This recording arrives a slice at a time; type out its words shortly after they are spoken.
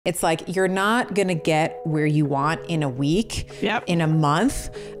It's like, you're not going to get where you want in a week, in a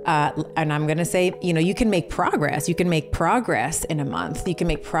month. And I'm going to say, you can make progress. You can make progress in a month. You can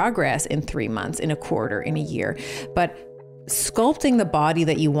make progress in 3 months, in a quarter, in a year. But sculpting the body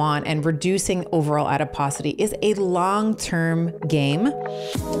that you want and reducing overall adiposity is a long-term game.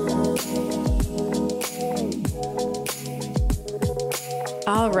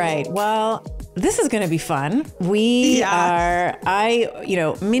 All right. Well, this is going to be fun. Mindy and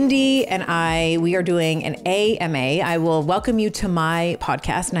I, we are doing an AMA. I will welcome you to my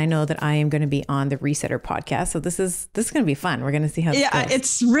podcast. And I know that I am going to be on the Resetter podcast. So this is going to be fun. We're going to see how this goes.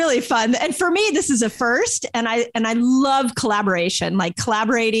 It's really fun. And for me, this is a first, and I love collaboration. Like,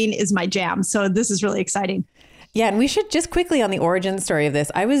 collaborating is my jam. So this is really exciting. Yeah. And we should just quickly, on the origin story of this,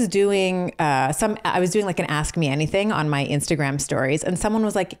 I was doing like an Ask Me Anything on my Instagram stories. And someone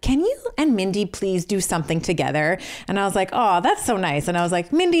was like, can you and Mindy please do something together? And I was like, oh, that's so nice. And I was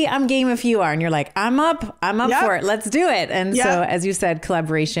like, Mindy, I'm game if you are. And you're like, I'm up for it. Let's do it. And so, as you said,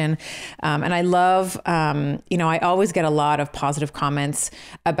 collaboration. And I love, I always get a lot of positive comments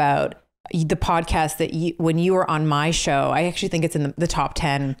about the podcast that when you were on my show. I actually think it's in the top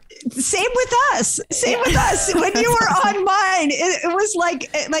 10. Same with us. When you were on mine, it was like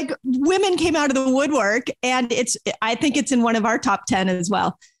women came out of the woodwork, and I think it's in one of our top 10 as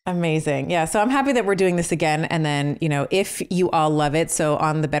well. Amazing. Yeah. So I'm happy that we're doing this again. And then, if you all love it, so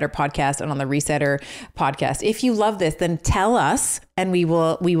on the Better podcast and on the Resetter podcast, if you love this, then tell us, and we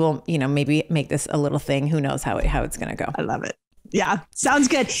will, maybe make this a little thing. Who knows how it's going to go. I love it. Yeah, sounds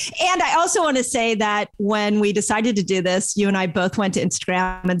good. And I also want to say that when we decided to do this, you and I both went to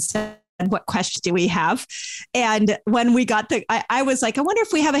Instagram and said, what questions do we have? And when we got I was like, I wonder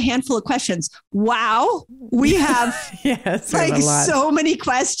if we have a handful of questions. Wow. We have so many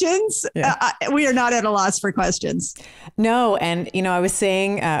questions. Yeah. We are not at a loss for questions. No. And, I was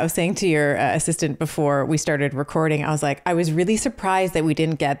saying to your assistant before we started recording, I was like, I was really surprised that we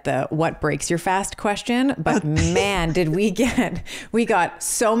didn't get the what breaks your fast question, but man, did we got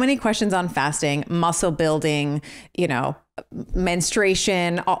so many questions on fasting, muscle building,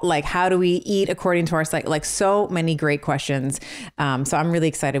 menstruation, like how do we eat according to our cycle, like so many great questions. So I'm really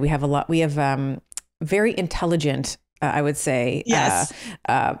excited. We have very intelligent, I would say,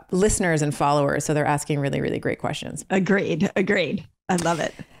 listeners and followers. So they're asking really, really great questions. Agreed. I love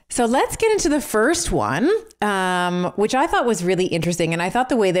it. So let's get into the first one, which I thought was really interesting. And I thought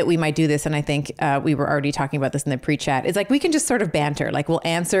the way that we might do this, and I think we were already talking about this in the pre-chat, is like we can just sort of banter. Like we'll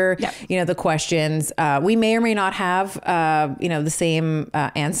answer, the questions. We may or may not have, the same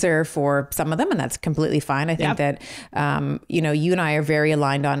answer for some of them, and that's completely fine. I think that, you and I are very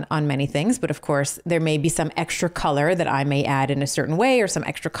aligned on many things, but of course there may be some extra color that I may add in a certain way, or some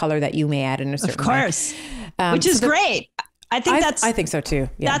extra color that you may add in a certain way. Of course, which is great. I think so too.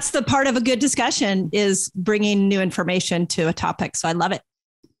 Yeah. That's the part of a good discussion, is bringing new information to a topic. So I love it.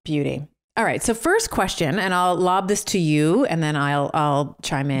 Beauty. All right. So first question, and I'll lob this to you and then I'll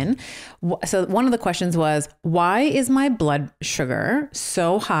chime in. So one of the questions was, why is my blood sugar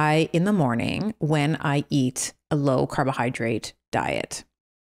so high in the morning when I eat a low carbohydrate diet?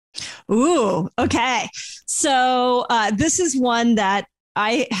 Ooh, okay. So this is one that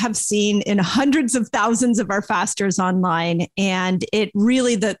I have seen in hundreds of thousands of our fasters online. And it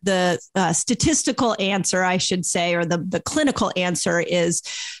really, the statistical answer, I should say, or the clinical answer, is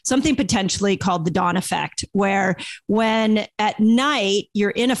something potentially called the dawn effect, where when at night you're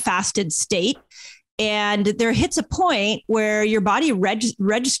in a fasted state, and there hits a point where your body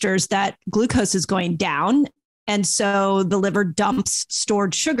registers that glucose is going down. And so the liver dumps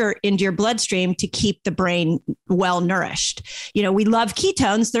stored sugar into your bloodstream to keep the brain well nourished. We love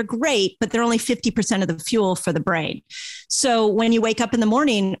ketones. They're great, but they're only 50% of the fuel for the brain. So when you wake up in the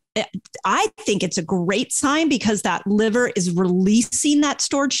morning, I think it's a great sign, because that liver is releasing that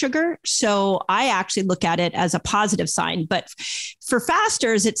stored sugar. So I actually look at it as a positive sign. But for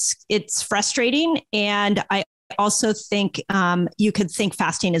fasters, it's frustrating. And I also think you could think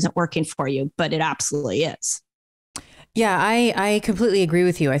fasting isn't working for you, but it absolutely is. Yeah, I completely agree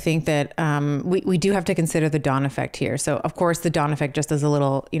with you. I think that we do have to consider the dawn effect here. So, of course, the dawn effect, just as a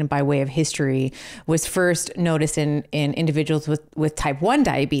little, by way of history, was first noticed in individuals with type 1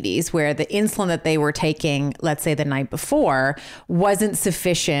 diabetes, where the insulin that they were taking, let's say the night before, wasn't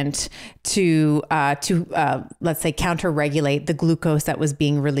sufficient to let's say, counter-regulate the glucose that was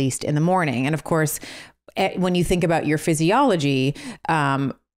being released in the morning. And of course, when you think about your physiology,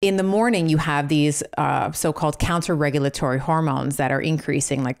 in the morning, you have these so-called counter-regulatory hormones that are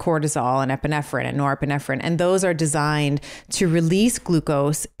increasing, like cortisol and epinephrine and norepinephrine. And those are designed to release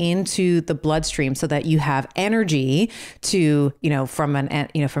glucose into the bloodstream so that you have energy to, from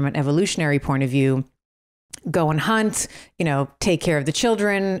an evolutionary point of view, go and hunt, take care of the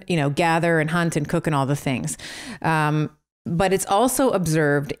children, gather and hunt and cook and all the things. But it's also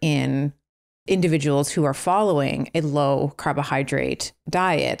observed in individuals who are following a low carbohydrate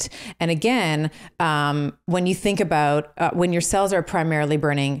diet. And again, when you think about when your cells are primarily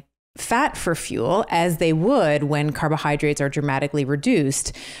burning fat for fuel, as they would when carbohydrates are dramatically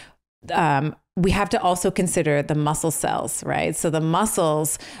reduced, we have to also consider the muscle cells, right? So the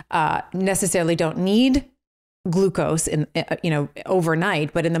muscles necessarily don't need glucose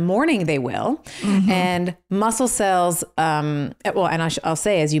overnight, but in the morning they will. Mm-hmm. And muscle cells, I'll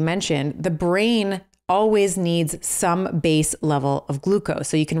say, as you mentioned, the brain always needs some base level of glucose.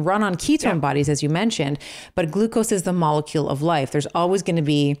 So you can run on ketone bodies, as you mentioned, but glucose is the molecule of life. There's always going to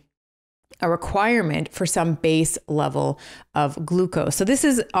be a requirement for some base level of glucose. So this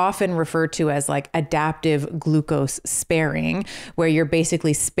is often referred to as like adaptive glucose sparing, where you're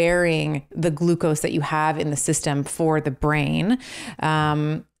basically sparing the glucose that you have in the system for the brain.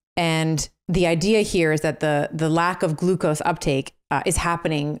 And the idea here is that the lack of glucose uptake is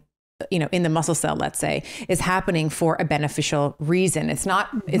happening in the muscle cell, let's say, is happening for a beneficial reason. It's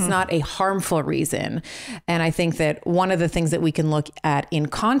not a harmful reason. And I think that one of the things that we can look at in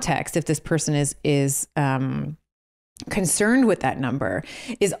context, if this person is concerned with that number,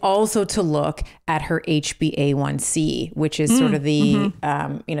 is also to look at her HbA1c, which is sort of the,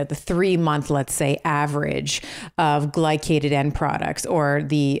 the 3-month, let's say, average of glycated end products, or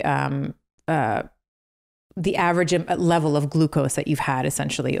the average level of glucose that you've had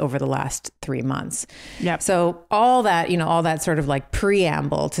essentially over the last 3 months. Yep. So all that sort of like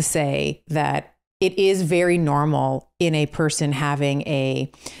preamble to say that it is very normal in a person having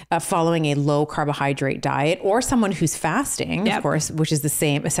following a low carbohydrate diet, or someone who's fasting, of course, which is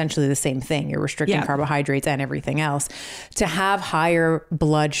essentially the same thing. You're restricting carbohydrates and everything else, to have higher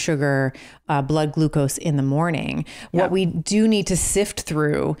blood sugar, blood glucose in the morning. What we do need to sift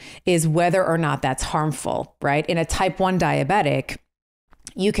through is whether or not that's harmful, right? In a type 1 diabetic,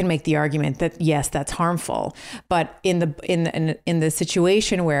 you can make the argument that yes, that's harmful. But in the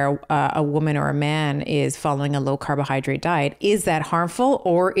situation where a woman or a man is following a low carbohydrate diet, is that harmful,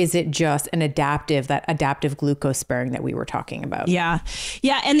 or is it just that adaptive glucose sparing that we were talking about? Yeah.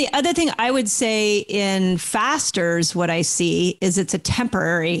 And the other thing I would say in fasters, what I see is it's a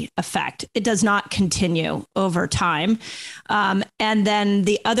temporary effect. It does not continue over time. And then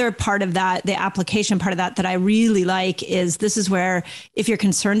the other part of that, the application part of that I really like is, this is where, if you're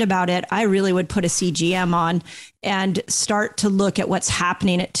concerned about it, I really would put a CGM on and start to look at what's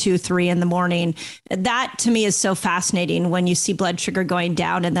happening at 2-3 in the morning. That to me is so fascinating, when you see blood sugar going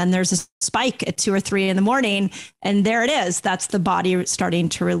down and then there's a spike at 2 or 3 in the morning, and there it is. That's the body starting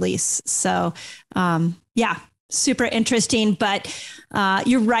to release. So, super interesting. But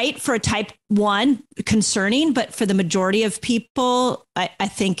you're right, for a type 1, concerning, but for the majority of people, I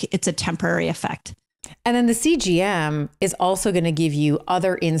think it's a temporary effect. And then the CGM is also going to give you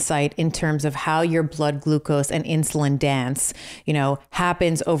other insight in terms of how your blood glucose and insulin dance,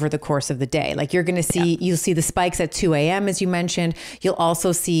 happens over the course of the day. Like you're going to see, you'll see the spikes at 2 a.m., as you mentioned. You'll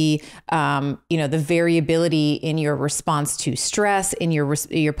also see, the variability in your response to stress, in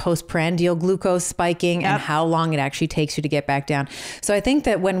your postprandial glucose spiking, and how long it actually takes you to get back down. So I think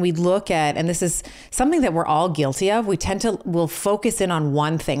that when we look at, and this is something that we're all guilty of, we'll focus in on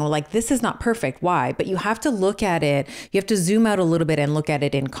one thing. We're like, this is not perfect. Why? But you have to look at it. You have to zoom out a little bit and look at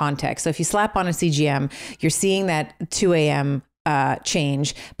it in context. So if you slap on a CGM, you're seeing that 2 a.m.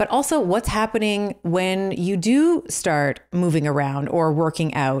 Change, but also what's happening when you do start moving around or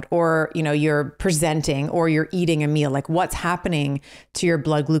working out, or, you're presenting or you're eating a meal, like what's happening to your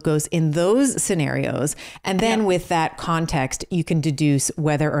blood glucose in those scenarios. And then with that context, you can deduce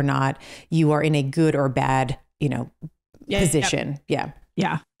whether or not you are in a good or bad, position. Yeah.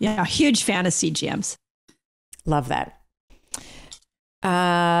 Huge fan of CGMs. Love that.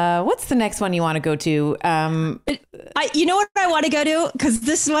 What's the next one you want to go to? You know what I want to go to? Because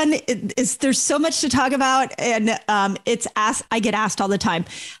this one is, there's so much to talk about, and I get asked all the time,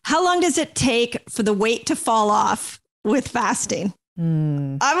 how long does it take for the weight to fall off with fasting?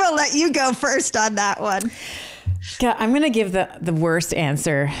 I'm going to let you go first on that one. Yeah, I'm going to give the worst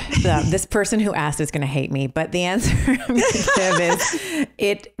answer. This person who asked is going to hate me, but the answer I'm going to give is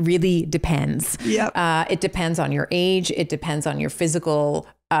it really depends. It depends on your age. It depends on your physical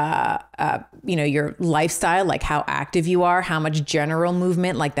your lifestyle, like how active you are, how much general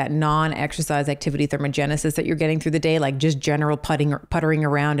movement, like that non-exercise activity thermogenesis that you're getting through the day, like just general puttering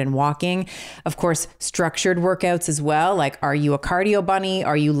around and walking. Of course, structured workouts as well. Like, are you a cardio bunny?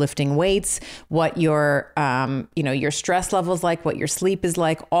 Are you lifting weights? What your stress levels like, what your sleep is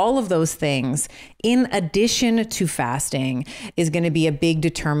like, all of those things, in addition to fasting, is going to be a big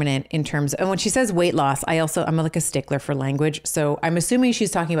determinant in terms of, and when she says weight loss, I'm like a stickler for language. So I'm assuming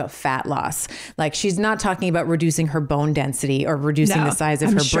she's talking about fat loss. Like, she's not talking about reducing her bone density or reducing the size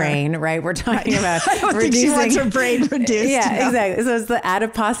of her brain, right? We're talking about I don't think she wants her brain reduced. Yeah, exactly. So it's the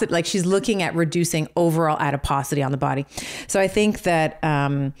adiposity, like she's looking at reducing overall adiposity on the body. So I think that,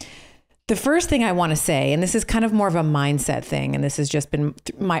 the first thing I want to say, and this is kind of more of a mindset thing, and this has just been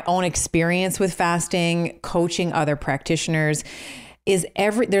my own experience with fasting, coaching other practitioners, is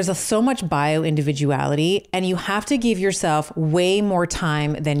there's so much bio individuality, and you have to give yourself way more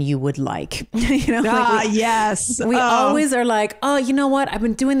time than you would like. Yes. We always are like, oh, you know what? I've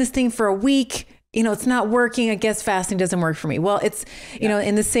been doing this thing for a week. It's not working. I guess fasting doesn't work for me. Well, it's,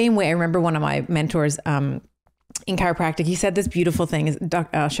 in the same way, I remember one of my mentors, in chiropractic, he said this beautiful thing.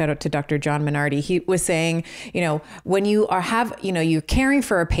 Shout out to Dr. John Minardi. He was saying, when you you're caring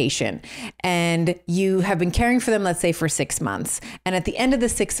for a patient and you have been caring for them, let's say for 6 months. And at the end of the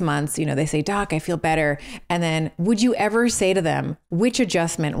 6 months, they say, Doc, I feel better. And then would you ever say to them, which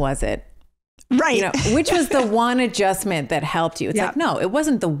adjustment was it? Right. Which was the one adjustment that helped you? It's like, no, it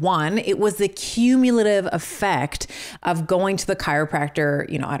wasn't the one. It was the cumulative effect of going to the chiropractor,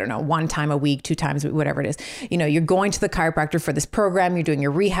 I don't know, 1 time a week, 2 times, whatever it is. You're going to the chiropractor for this program. You're doing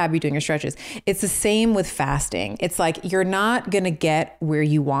your rehab. You're doing your stretches. It's the same with fasting. It's like, you're not going to get where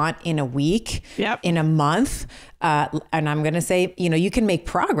you want in a week, in a month. And I'm going to say, you can make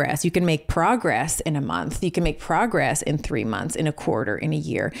progress. You can make progress in a month. You can make progress in 3 months, in a quarter, in a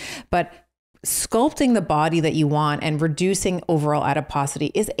year. But sculpting the body that you want and reducing overall adiposity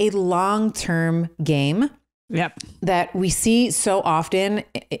is a long-term game. That we see so often,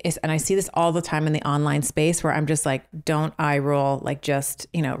 and I see this all the time in the online space, where I'm just like, don't eye roll, like, just,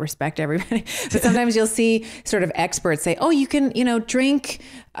 respect everybody. But sometimes you'll see sort of experts say, oh, you can, drink,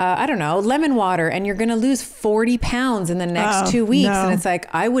 I don't know, lemon water, and you're going to lose 40 pounds in the next 2 weeks. No. And it's like,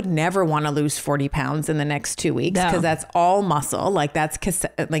 I would never want to lose 40 pounds in the next 2 weeks, because that's all muscle. Like, that's cachexia.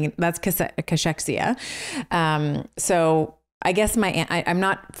 So I guess I'm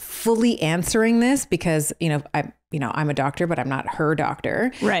not fully answering this, because, I'm a doctor, but I'm not her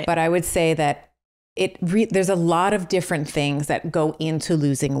doctor. Right. But I would say that there's a lot of different things that go into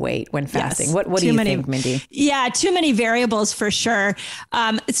losing weight when fasting. Yes. What do you think, Mindy? Yeah, too many variables for sure.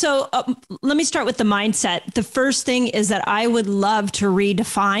 So let me start with the mindset. The first thing is that I would love to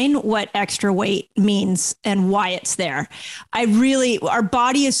redefine what extra weight means and why it's there. Our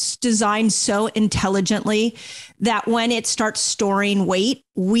body is designed so intelligently that when it starts storing weight,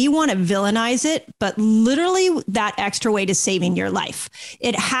 we want to villainize it, but literally that extra weight is saving your life.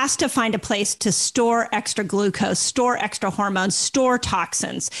 It has to find a place to store extra glucose, store extra hormones, store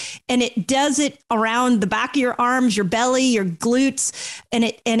toxins. And it does it around the back of your arms, your belly, your glutes.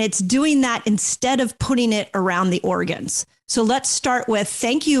 And it's doing that instead of putting it around the organs. So let's start with,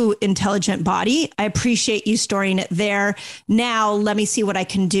 thank you, intelligent body. I appreciate you storing it there. Now let me see what I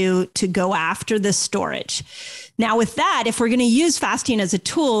can do to go after this storage. Now with that, if we're going to use fasting as a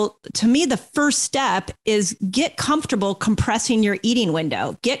tool, to me, the first step is get comfortable compressing your eating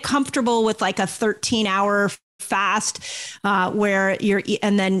window. Get comfortable with like a 13-hour fast where you're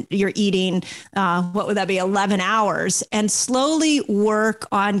eating, what would that be, 11 hours, and slowly work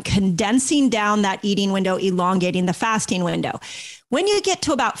on condensing down that eating window, elongating the fasting window. When you get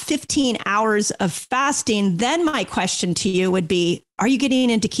to about 15 hours of fasting, then my question to you would be, are you getting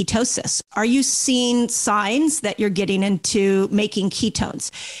into ketosis? Are you seeing signs that you're getting into making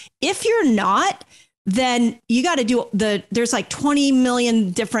ketones? If you're not, then you got to do there's like 20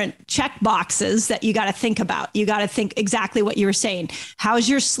 million different check boxes that you got to think about. You got to think exactly what you were saying. How's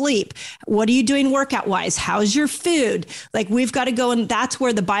your sleep? What are you doing workout wise? How's your food? Like, we've got to go, and that's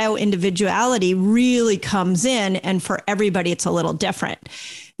where the bio individuality really comes in. And for everybody, it's a little different.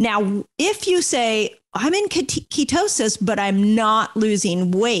 Now, if you say, I'm in ketosis, but I'm not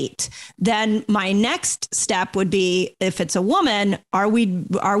losing weight, then my next step would be, if it's a woman, are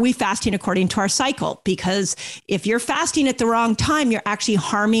we fasting according to our cycle? Because if you're fasting at the wrong time, you're actually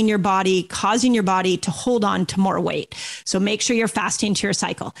harming your body, causing your body to hold on to more weight. So make sure you're fasting to your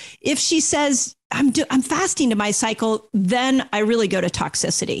cycle. If she says, I'm fasting to my cycle, then I really go to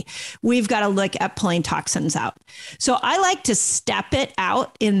toxicity. We've got to look at pulling toxins out. So I like to step it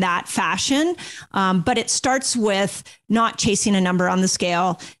out in that fashion. But it starts with not chasing a number on the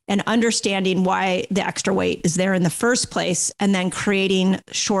scale and understanding why the extra weight is there in the first place, and then creating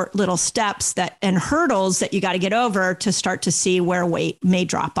short little steps and hurdles that you got to get over to start to see where weight may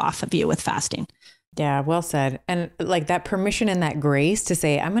drop off of you with fasting. Yeah, well said. And like that permission and that grace to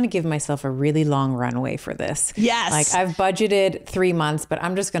say, I'm going to give myself a really long runway for this. Yes. Like I've budgeted 3 months, but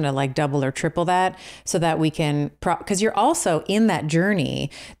I'm just going to like double or triple that so that we can, because you're also in that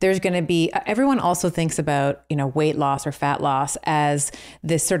journey. There's going to be, everyone also thinks about, weight loss or fat loss as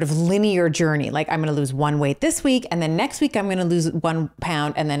this sort of linear journey. Like I'm going to lose 1 weight this week, and then next week I'm going to lose 1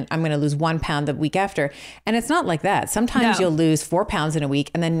 pound, and then I'm going to lose 1 pound the week after. And it's not like that. Sometimes you'll lose 4 pounds in a week,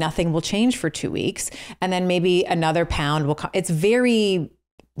 and then nothing will change for 2 weeks. And then maybe another pound will come. It's very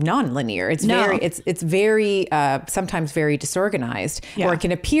non-linear. It's very sometimes very disorganized, or it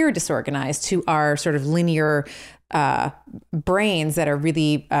can appear disorganized to our sort of linear brains that are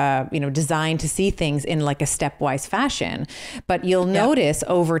really, designed to see things in like a stepwise fashion. But you'll notice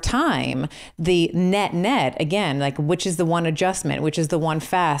over time, the net again, like which is the one adjustment, which is the one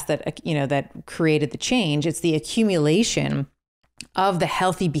fast that, that created the change. It's the accumulation of the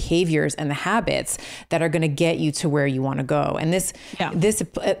healthy behaviors and the habits that are going to get you to where you want to go. And this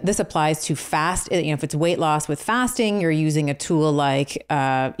applies to fast. If it's weight loss with fasting, you're using a tool like,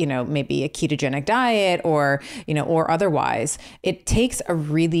 maybe a ketogenic diet or otherwise. It takes a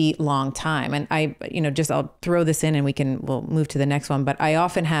really long time. And I'll throw this in and we'll move to the next one. But I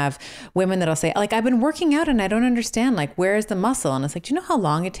often have women that'll say, like, I've been working out and I don't understand, like, where is the muscle? And it's like, do you know how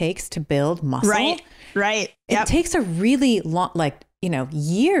long it takes to build muscle? Right. It takes a really long,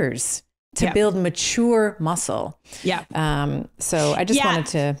 years to build mature muscle. Yeah. So I just wanted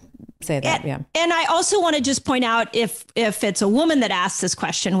to say that. And I also want to just point out, if it's a woman that asked this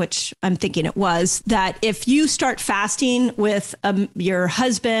question, which I'm thinking it was, that if you start fasting with your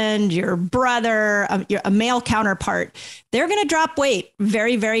husband, your brother, a male counterpart, they're going to drop weight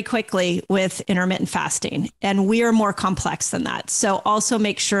very, very quickly with intermittent fasting. And we are more complex than that. So also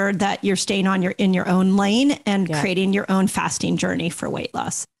make sure that you're staying in your own lane and creating your own fasting journey for weight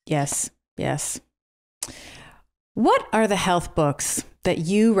loss. Yes. What are the health books that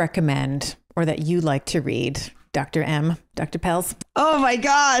you recommend or that you like to read, Dr. Pelz? Oh my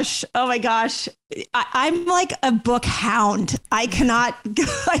gosh. I'm like a book hound. I cannot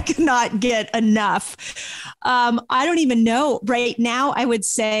get enough. I don't even know right now. I would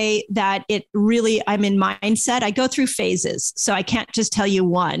say that I'm in mindset. I go through phases, so I can't just tell you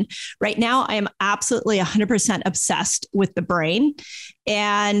one. Right now, I am absolutely 100% obsessed with the brain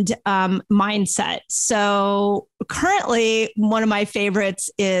and mindset. So currently, one of my favorites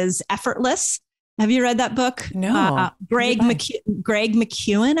is Effortless. Have you read that book? No. Greg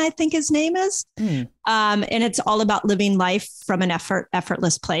McKeown, I think his name is. And it's all about living life from an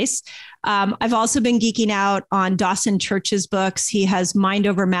effortless place. I've also been geeking out on Dawson Church's books. He has Mind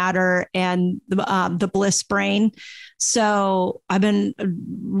Over Matter and the Bliss Brain. So I've been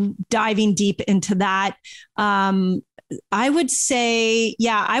diving deep into that. I would say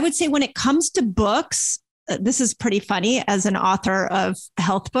when it comes to books, this is pretty funny as an author of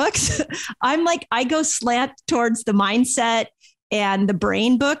health books. I go slant towards the mindset and the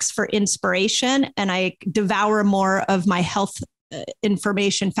brain books for inspiration. And I devour more of my health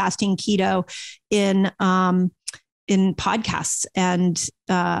information, fasting, keto in podcasts and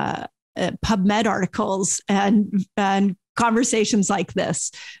PubMed articles and conversations like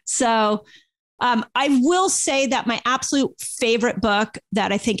this. So I will say that my absolute favorite book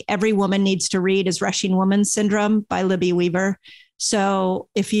that I think every woman needs to read is Rushing Woman Syndrome by Libby Weaver. So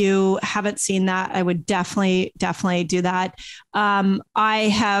if you haven't seen that, I would definitely do that.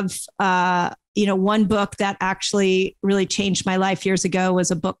 I have, one book that actually really changed my life years ago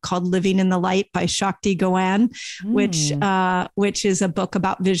was a book called Living in the Light by Shakti Gawan, which is a book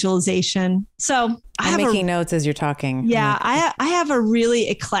about visualization. So I'm making notes as you're talking. Yeah, I have a really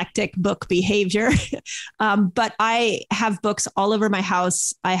eclectic book behavior, but I have books all over my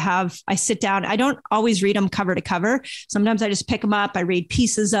house. I sit down. I don't always read them cover to cover. Sometimes I just pick them up. I read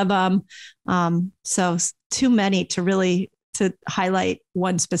pieces of them. So too many to highlight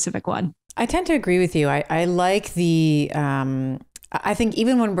one specific one. I tend to agree with you. I like I think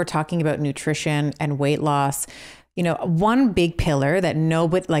even when we're talking about nutrition and weight loss, one big pillar that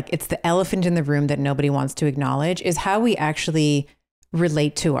it's the elephant in the room that nobody wants to acknowledge is how we actually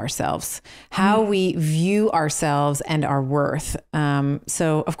relate to ourselves, how we view ourselves and our worth.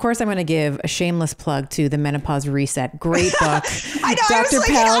 So of course I'm going to give a shameless plug to The Menopause Reset. Great book. I know. Dr.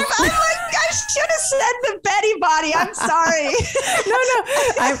 Pelz. I should have said the Betty Body. I'm sorry. No.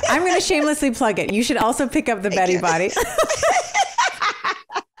 I'm going to shamelessly plug it. You should also pick up the Betty Body.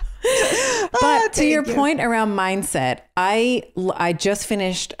 But to your point around mindset, I just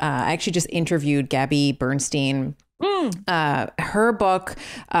finished, I actually just interviewed Gabby Bernstein. Her book,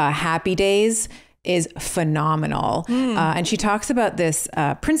 Happy Days, is phenomenal. And she talks about this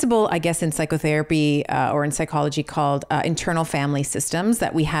principle, I guess, in psychotherapy or in psychology called internal family systems,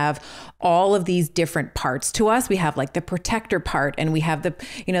 that we have all of these different parts to us. We have like the protector part, and we have the,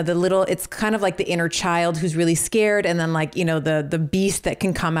 the little, it's kind of like the inner child who's really scared. And then like, the beast that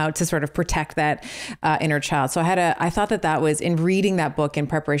can come out to sort of protect that inner child. So I thought that was, in reading that book in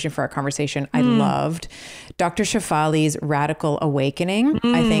preparation for our conversation, I loved Dr. Shefali's Radical Awakening.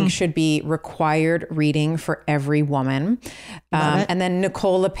 I think should be required reading for every woman. And then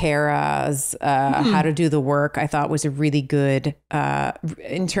Nicole LaPera's How to Do the Work, I thought was a really good,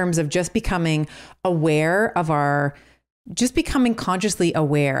 in terms of just becoming aware of just becoming consciously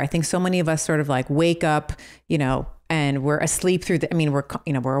aware. I think so many of us sort of like wake up, and we're asleep through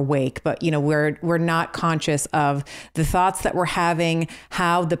we're awake, but we're not conscious of the thoughts that we're having,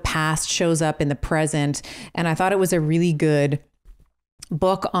 how the past shows up in the present. And I thought it was a really good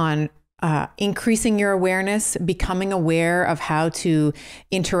book on increasing your awareness, becoming aware of how to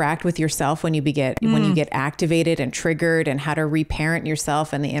interact with yourself when you get activated and triggered, and how to reparent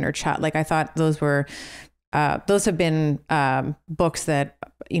yourself and the inner child. Like, I thought those have been books that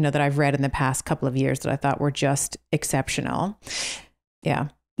that I've read in the past couple of years that I thought were just exceptional. Yeah.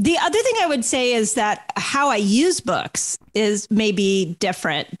 The other thing I would say is that how I use books is maybe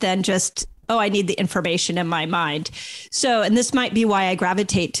different than just, I need the information in my mind. So, and this might be why I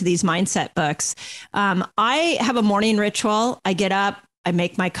gravitate to these mindset books. I have a morning ritual. I get up, I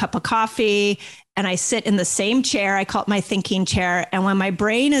make my cup of coffee, and I sit in the same chair. I call it my thinking chair. And when my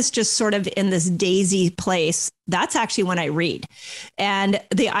brain is just sort of in this daisy place, that's actually when I read. And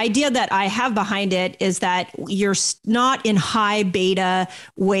the idea that I have behind it is that you're not in high beta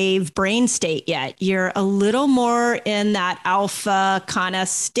wave brain state yet. You're a little more in that alpha kind of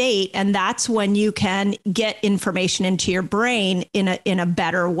state. And that's when you can get information into your brain in a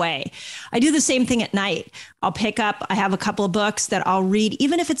better way. I do the same thing at night. I'll pick up, I have a couple of books that I'll read,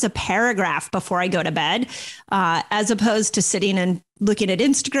 even if it's a paragraph before I go to bed, as opposed to sitting and looking at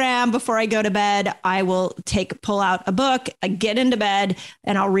Instagram before I go to bed. I will pull out a book, I get into bed,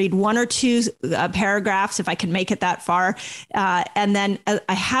 and I'll read one or two paragraphs if I can make it that far. And then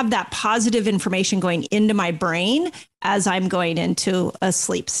I have that positive information going into my brain as I'm going into a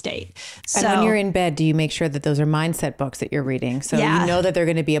sleep state. And when you're in bed, do you make sure that those are mindset books that you're reading? So you know that they're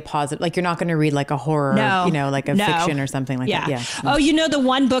going to be a positive, like you're not going to read like a horror, like a fiction or something like that. Yeah. Oh, the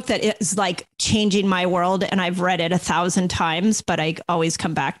one book that is like changing my world, and I've read it 1,000 times, but I always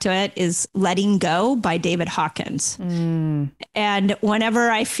come back to it, is Letting Go by David Hawkins. And whenever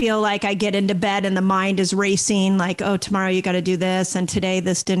I feel like I get into bed and the mind is racing, like, tomorrow you got to do this, and today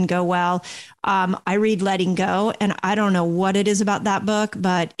this didn't go well, I read Letting Go, and I don't know what it is about that book,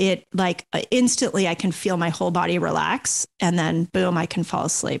 but it like instantly I can feel my whole body relax, and then boom, I can fall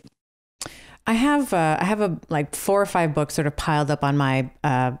asleep. I have like 4 or 5 books sort of piled up on my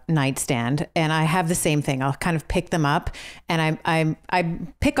nightstand, and I have the same thing. I'll kind of pick them up, and I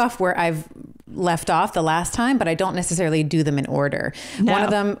pick off where I've left off the last time, but I don't necessarily do them in order.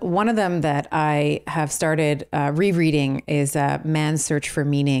 No. One of them that I have started rereading is Man's Search for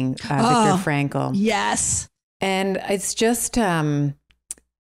Meaning, Viktor Frankl. Yes. And it's just, when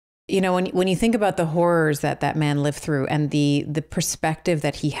you think about the horrors that man lived through and the perspective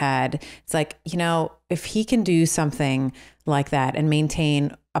that he had, it's like, if he can do something like that and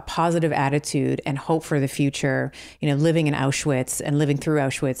maintain a positive attitude and hope for the future, living in Auschwitz and living through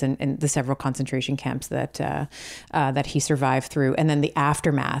Auschwitz and the several concentration camps that he survived through. And then the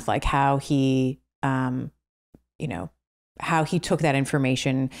aftermath, like how he took that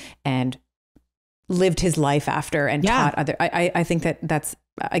information and lived his life after and taught other. I think that's,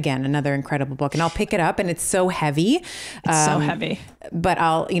 again, another incredible book, and I'll pick it up, and it's so heavy. It's so heavy. But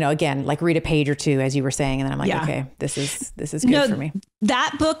I'll, again, like read a page or two, as you were saying, and then I'm like, okay, this is good for me.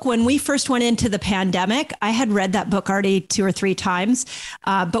 That book, when we first went into the pandemic, I had read that book already 2 or 3 times.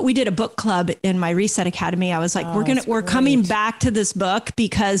 But we did a book club in my Reset Academy. I was like, we're coming back to this book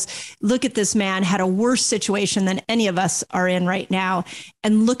because look at this man had a worse situation than any of us are in right now.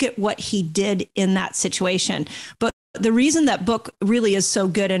 And look at what he did in that situation. But the reason that book really is so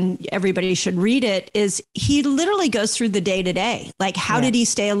good and everybody should read it is he literally goes through the day to day. Like, how did he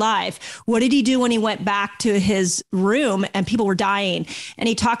stay alive? What did he do when he went back to his room and people were dying? And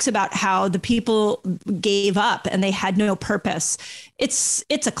he talks about how the people gave up and they had no purpose. It's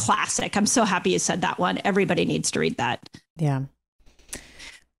a classic. I'm so happy you said that one. Everybody needs to read that. Yeah.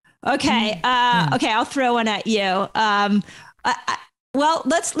 Okay. Okay. I'll throw one at you. Well,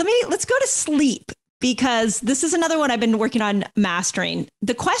 let's go to sleep, because this is another one I've been working on mastering.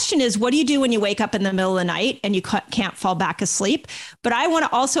 The question is, what do you do when you wake up in the middle of the night and you can't fall back asleep? But I want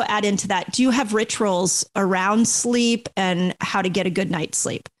to also add into that, do you have rituals around sleep and how to get a good night's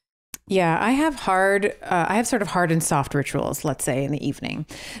sleep? Yeah, I have sort of hard and soft rituals, let's say, in the evening.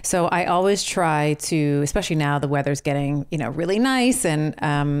 So I always try to, especially now the weather's getting, really nice, and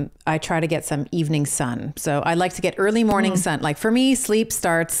I try to get some evening sun. So I like to get early morning sun. Like for me, sleep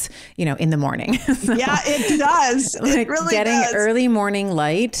starts, in the morning. So, yeah, it does. It really getting does. Early morning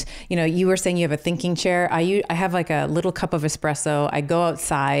light. You were saying you have a thinking chair. I have like a little cup of espresso. I go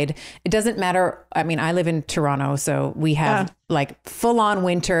outside. It doesn't matter. I mean, I live in Toronto, so we have like full on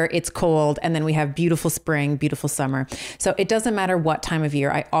winter, it's cold, and then we have beautiful spring, beautiful summer. So it doesn't matter what time of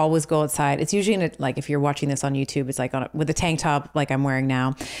year, I always go outside. It's usually like, if you're watching this on YouTube, it's like with a tank top like I'm wearing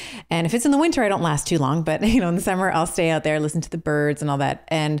now. And if it's in the winter, I don't last too long, but in the summer, I'll stay out there, listen to the birds and all that.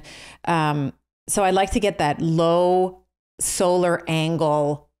 And so I like to get that low solar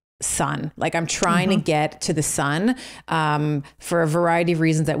angle sun. Like I'm trying to get to the sun for a variety of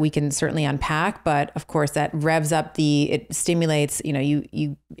reasons that we can certainly unpack. But of course that revs up it stimulates,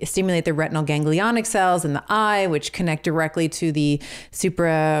 you stimulate the retinal ganglionic cells in the eye, which connect directly to the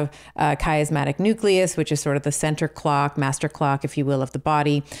suprachiasmatic nucleus, which is sort of the center clock, master clock, if you will, of the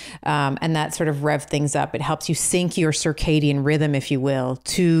body. And that sort of rev things up. It helps you sync your circadian rhythm, if you will,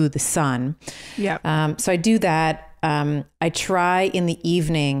 to the sun. Yeah. So I do that. I try in the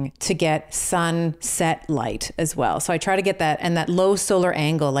evening to get sunset light as well. So I try to get that, and that low solar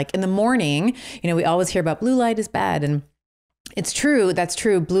angle. Like in the morning, we always hear about blue light is bad, and it's true. That's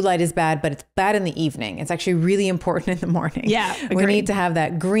true. Blue light is bad, but it's bad in the evening. It's actually really important in the morning. Yeah. Agreed. We need to have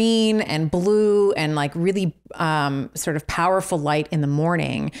that green and blue and like really sort of powerful light in the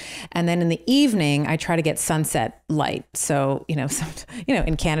morning. And then in the evening, I try to get sunset light. So,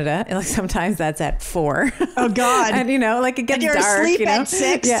 in Canada, like sometimes that's at 4. Oh God. And, like it gets and you're dark. asleep at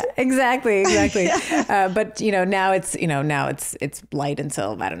 6. Yeah, exactly. But, now it's light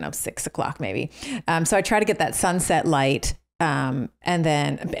until, I don't know, 6 o'clock maybe. So I try to get that sunset light. And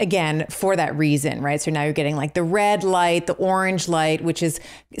then again, for that reason, right? So now you're getting like the red light, the orange light, which is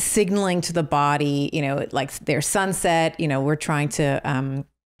signaling to the body, like their sunset, we're trying to,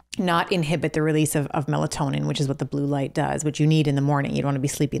 not inhibit the release of melatonin, which is what the blue light does, which you need in the morning. You don't want to be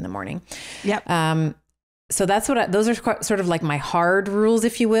sleepy in the morning. Yep. So that's those are sort of like my hard rules,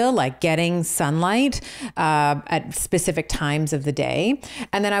 if you will, like getting sunlight at specific times of the day.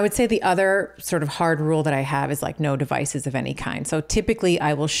 And then I would say the other sort of hard rule that I have is like no devices of any kind. So typically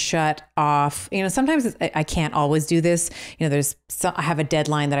I will shut off, sometimes I can't always do this. I have a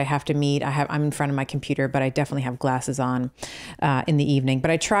deadline that I have to meet. I'm in front of my computer, but I definitely have glasses on in the evening. But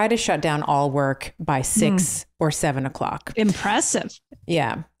I try to shut down all work by 6 or 7 o'clock. Impressive.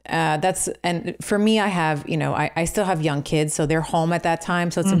 Yeah. And for me, I have, I still have young kids, so they're home at that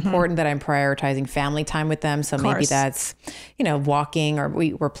time. So it's important that I'm prioritizing family time with them. So maybe that's, walking, or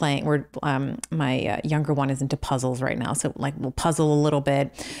my younger one is into puzzles right now. So like we'll puzzle a little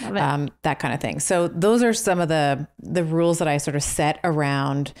bit, that kind of thing. So those are some of the rules that I sort of set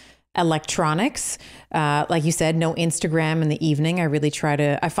around electronics. Like you said, no Instagram in the evening.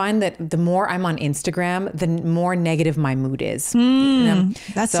 I find that the more I'm on Instagram, the more negative my mood is.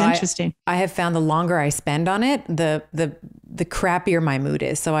 That's so interesting. I have found the longer I spend on it, the crappier my mood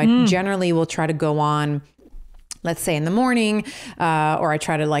is. So I generally will try to go on, let's say in the morning, or I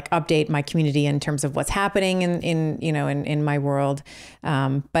try to like update my community in terms of what's happening in my world.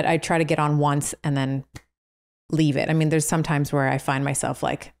 But I try to get on once and then leave it. I mean, there's sometimes where I find myself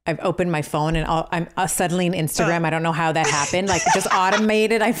like I've opened my phone and I'm suddenly in Instagram. I don't know how that happened. Like just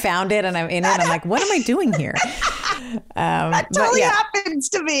automated. I found it and I'm in it. And I'm like, what am I doing here? That totally happens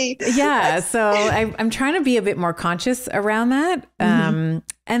to me. Yeah. So I'm trying to be a bit more conscious around that. And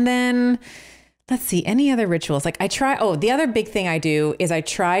then let's see, any other rituals? Like the other big thing I do is I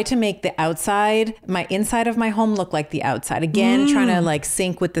try to make my inside of my home look like the outside. Again, trying to like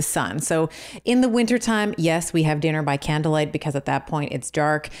sync with the sun. So in the wintertime, yes, we have dinner by candlelight because at that point it's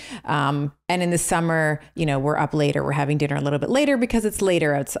dark. And And in the summer, you know, we're up later. We're having dinner a little bit later because it's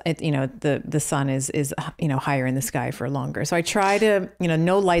later. You know, the sun is you know, higher in the sky for longer. So I try to, you know,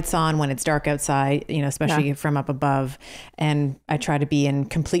 no lights on when it's dark outside, you know, especially from up above. And I try to be in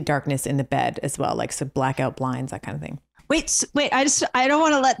complete darkness in the bed as well, like so blackout blinds, that kind of thing. Wait, I don't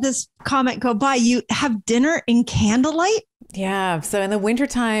want to let this comment go by. You have dinner in candlelight? Yeah. So in the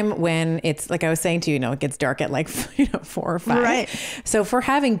wintertime, when it's like I was saying to you, you know, it gets dark at like, you know, 4 or 5. Right. So for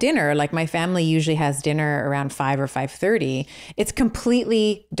having dinner, like my family usually has dinner around 5 or 5:30. It's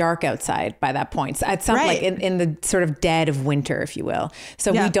completely dark outside by that point. So at some like in the sort of dead of winter, if you will.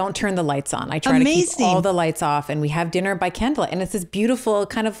 So we don't turn the lights on. I try to keep all the lights off, and we have dinner by candlelight. And it's this beautiful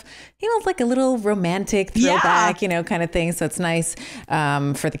kind of, you know, like a little romantic throwback, you know, kind of thing. So it's nice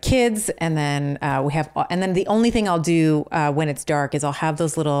for the kids. And then and then the only thing I'll do when it's dark is I'll have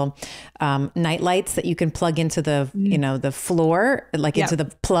those little night lights that you can plug into the, you know, the floor, like into the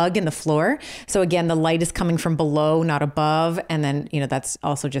plug in the floor. So again, the light is coming from below, not above. And then, you know, that's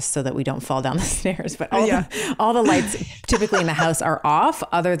also just so that we don't fall down the stairs. But all the lights typically in the house are off,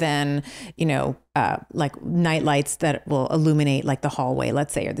 other than, you know, like night lights that will illuminate like the hallway,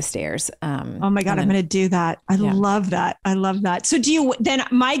 let's say, or the stairs. Oh my God, I'm going to do that. I love that. I love that. So do you, then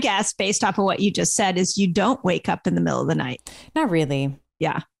my guess based off of what you just said is you don't wake up in the middle of the night. Not really.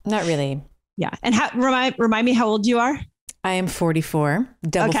 Yeah. Not really. Yeah. And remind me how old you are? I am 44,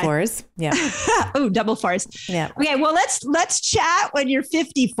 double fours. Yeah. Oh, double fours. Yeah. Okay. Well, let's chat when you're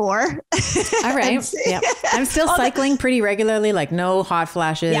 54. All right. Yeah. I'm still cycling pretty regularly, like no hot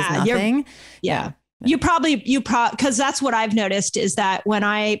flashes, nothing. Because that's what I've noticed is that when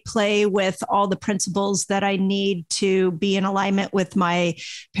I play with all the principles that I need to be in alignment with my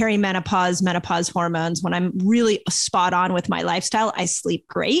perimenopause, menopause hormones, when I'm really spot on with my lifestyle, I sleep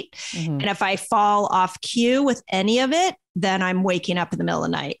great. Mm-hmm. And if I fall off cue with any of it, then I'm waking up in the middle of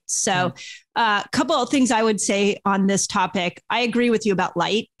the night. So a couple of things I would say on this topic. I agree with you about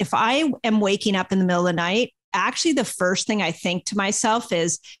light. If I am waking up in the middle of the night, actually the first thing I think to myself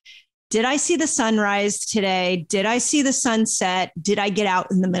is, did I see the sunrise today? Did I see the sunset? Did I get out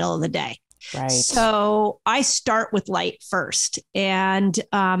in the middle of the day? Right. So I start with light first. And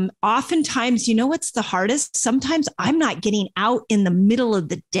oftentimes, you know what's the hardest? Sometimes I'm not getting out in the middle of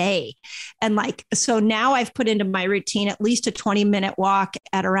the day. And so now I've put into my routine at least a 20-minute walk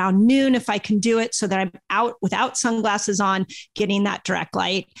at around noon if I can do it, so that I'm out without sunglasses on, getting that direct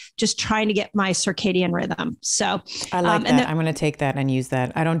light, just trying to get my circadian rhythm. So I like that. I'm going to take that and use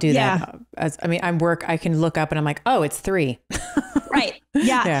that. I don't do that. I can look up and I'm like, oh, it's 3. Right.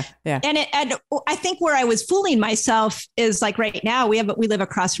 Yeah. And I think where I was fooling myself is like right now we live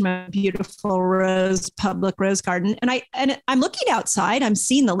across from a beautiful public rose garden. And I'm looking outside, I'm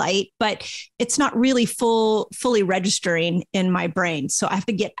seeing the light, but it's not really fully registering in my brain. So I have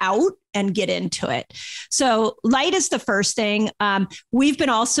to get out and get into it. So light is the first thing. We've been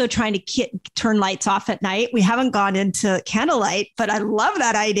also trying to turn lights off at night. We haven't gone into candlelight, but I love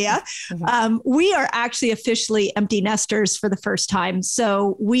that idea. Mm-hmm. We are actually officially empty nesters for the first time.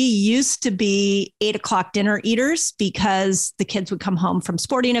 So we used to be 8:00 dinner eaters because the kids would come home from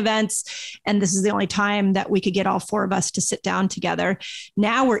sporting events. And this is the only time that we could get all 4 of us to sit down together.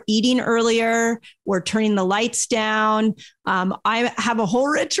 Now we're eating earlier. We're turning the lights down. I have a whole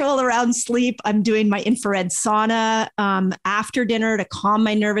ritual around sleep. I'm doing my infrared sauna after dinner to calm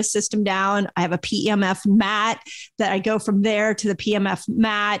my nervous system down. I have a PEMF mat that I go from there to the PEMF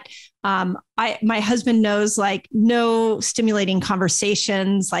mat. My husband knows, like, no stimulating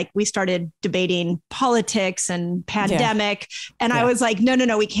conversations. Like, we started debating politics and pandemic. And I was like,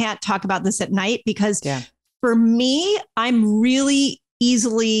 no, we can't talk about this at night because for me, I'm really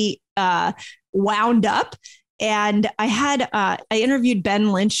easily wound up. And I interviewed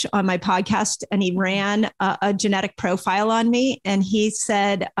Ben Lynch on my podcast, and he ran a genetic profile on me. And he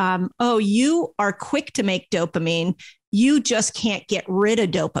said, oh, you are quick to make dopamine. You just can't get rid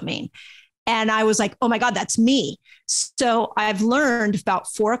of dopamine. And I was like, oh my God, that's me. So I've learned about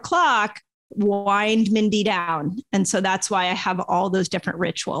 4:00, wind Mindy down. And so that's why I have all those different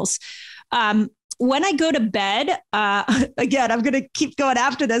rituals. When I go to bed, again, I'm going to keep going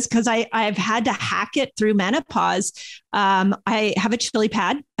after this because I've had to hack it through menopause. I have a chili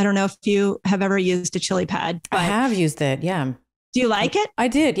pad. I don't know if you have ever used a chili pad. I have used it. Yeah. Do you like it? I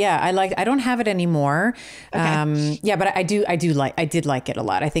did. Yeah. I don't have it anymore. Okay. But I did like it a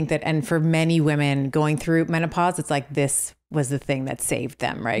lot. I think that, and for many women going through menopause, it's like this was the thing that saved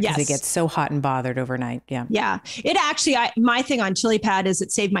them, right? Because it gets so hot and bothered overnight. Yeah. Yeah. It actually, my thing on chili pad is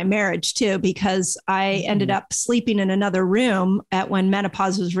it saved my marriage too, because I ended up sleeping in another room when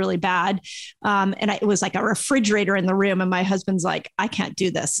menopause was really bad. It was like a refrigerator in the room. And my husband's like, I can't do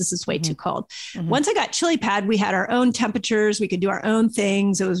this. This is way too cold. Once I got chili pad, we had our own temperatures. We could do our own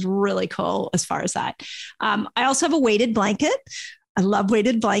things. It was really cool as far as that. I also have a weighted blanket. I love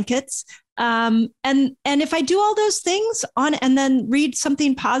weighted blankets. And if I do all those things and then read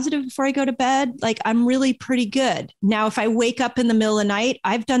something positive before I go to bed, like I'm really pretty good. Now, if I wake up in the middle of the night,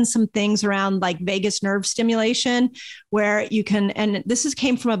 I've done some things around like vagus nerve stimulation where you can, and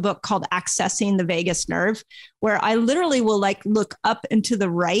came from a book called Accessing the Vagus Nerve, where I literally will like look up and to the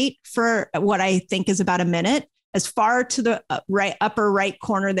right for what I think is about a minute, as far to the upper right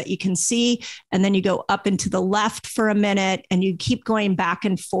corner that you can see. And then you go up into the left for a minute and you keep going back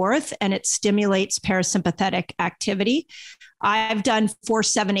and forth, and it stimulates parasympathetic activity. I've done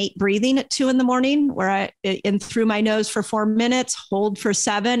 4-7-8 breathing at 2 a.m, where I in through my nose for 4 minutes, hold for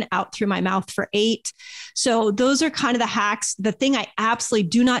 7, out through my mouth for 8. So those are kind of the hacks. The thing I absolutely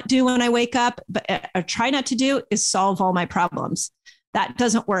do not do when I wake up, but I try not to do, is solve all my problems. That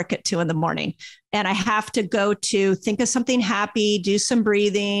doesn't work at 2 a.m. And I have to go to think of something happy, do some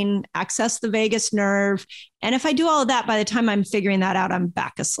breathing, access the vagus nerve. And if I do all of that, by the time I'm figuring that out, I'm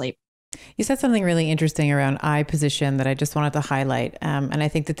back asleep. You said something really interesting around eye position that I just wanted to highlight. And I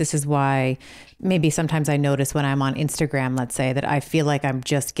think that this is why maybe sometimes I notice when I'm on Instagram, let's say, that I feel like I'm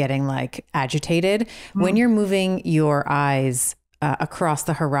just getting like agitated. When you're moving your eyes across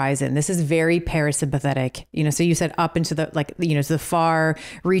the horizon, this is very parasympathetic, so you said up into the, like, to the far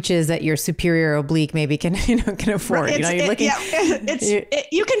reaches that your superior oblique maybe can afford. Right. You're looking,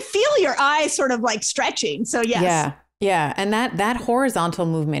 you can feel your eye sort of like stretching. So yes. Yeah. Yeah. And that horizontal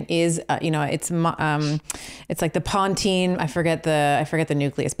movement is, it's like the pontine, I forget the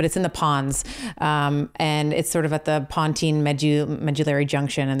nucleus, but it's in the pons. And it's sort of at the pontine medullary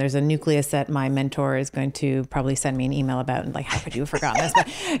junction. And there's a nucleus that my mentor is going to probably send me an email about, and like, how could you have forgotten this?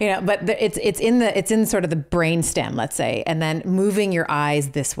 But, it's in sort of the brain stem, let's say. And then moving your eyes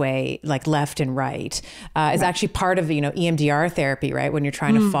this way, like left and right, is actually part of, EMDR therapy, right? When you're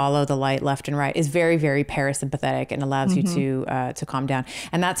trying to follow the light left and right, is very, very parasympathetic and allows you to calm down.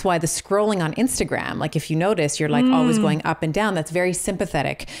 And that's why the scrolling on Instagram, like if you notice, you're like always going up and down. That's very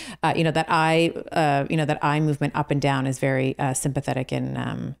sympathetic. That eye movement up and down is very sympathetic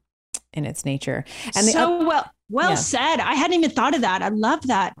in its nature. And well said. I hadn't even thought of that. I love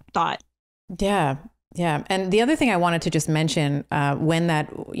that thought. Yeah. Yeah. And the other thing I wanted to just mention, when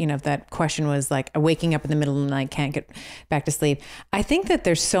that question was like waking up in the middle of the night, can't get back to sleep. I think that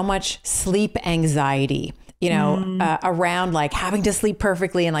there's so much sleep anxiety, around like having to sleep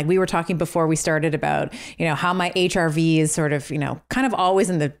perfectly. And like we were talking before we started about, how my HRV is sort of, kind of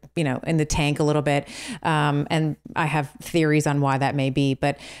always in the tank a little bit. And I have theories on why that may be,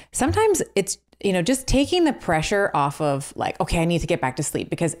 but sometimes it's, just taking the pressure off of like, okay, I need to get back to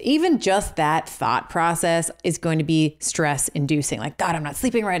sleep, because even just that thought process is going to be stress inducing. Like, God, I'm not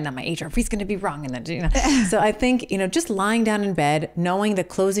sleeping right now. My HRV is going to be wrong. And then, so I think, just lying down in bed, knowing that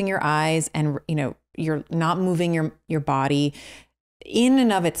closing your eyes and, you're not moving your body in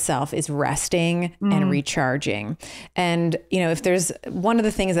and of itself is resting and recharging. And, if there's one of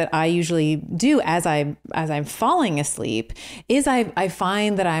the things that I usually do as I'm falling asleep is I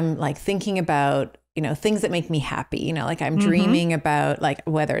find that I'm like thinking about, things that make me happy, like I'm dreaming about like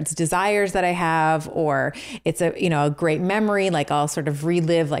whether it's desires that I have or it's a great memory, like I'll sort of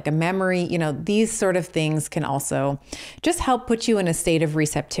relive like a memory, these sort of things can also just help put you in a state of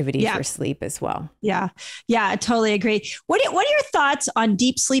receptivity for sleep as well. Yeah. Yeah, I totally agree. What are your thoughts on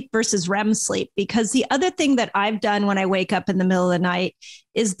deep sleep versus REM sleep? Because the other thing that I've done when I wake up in the middle of the night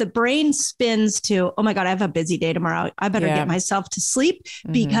is the brain spins to, oh my God, I have a busy day tomorrow. I better get myself to sleep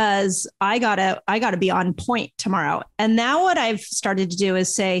because I gotta be on point tomorrow. And now what I've started to do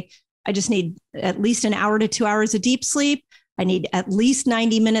is say, I just need at least an hour to 2 hours of deep sleep. I need at least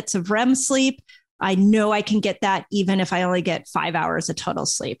 90 minutes of REM sleep. I know I can get that even if I only get 5 hours of total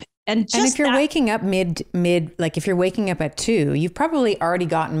sleep. And if you're waking up mid, like if you're waking up at 2, you've probably already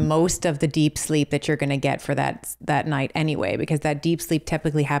gotten most of the deep sleep that you're going to get for that night anyway, because that deep sleep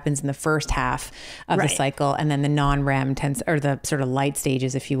typically happens in the first half of the cycle. And then the non-REM or the sort of light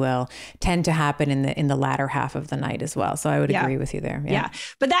stages, if you will, tend to happen in the latter half of the night as well. So I would agree with you there. Yeah.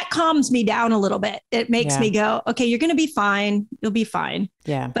 But that calms me down a little bit. It makes me go, okay, you're going to be fine. You'll be fine.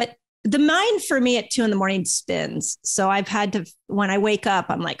 Yeah. But the mind for me at 2 a.m. spins. So I've had to, when I wake up,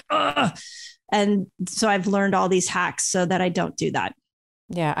 I'm like, ugh. And so I've learned all these hacks so that I don't do that.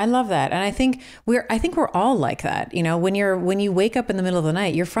 Yeah, I love that. And I think we're all like that. You know, when you wake up in the middle of the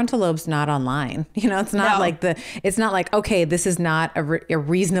night, your frontal lobe's not online. You know, it's not it's not like, okay, this is not a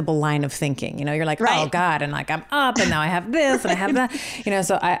reasonable line of thinking. You know, you're like, oh God, and like I'm up and now I have this and I have that, you know,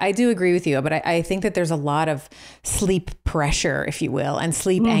 so I do agree with you, but I think that there's a lot of sleep pressure, if you will, and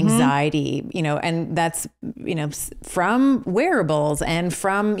sleep anxiety, you know, and that's, you know, from wearables and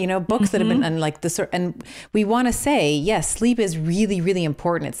from, you know, books that have been, and like and we want to say, yes, sleep is really, really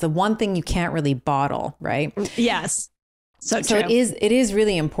important. It's the one thing you can't really bottle, right? Yes. So it is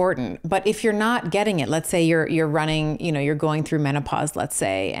really important. But if you're not getting it, let's say you're running, you know, you're going through menopause, let's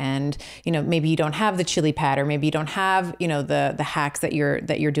say, and, you know, maybe you don't have the chili pad, or maybe you don't have, you know, the hacks that you're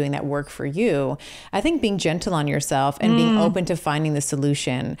doing that work for you. I think being gentle on yourself and being open to finding the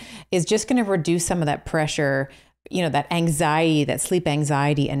solution is just going to reduce some of that pressure, you know, that anxiety, that sleep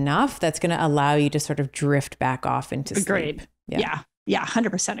anxiety enough that's going to allow you to sort of drift back off into sleep. Yeah,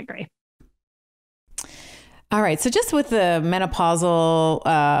 100% agree. All right. So just with the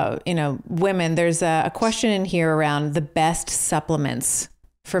menopausal, you know, women, there's a question in here around the best supplements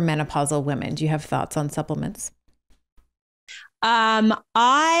for menopausal women. Do you have thoughts on supplements? Let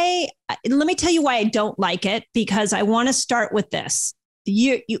me tell you why I don't like it, because I want to start with this.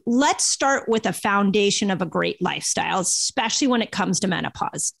 Let's start with a foundation of a great lifestyle, especially when it comes to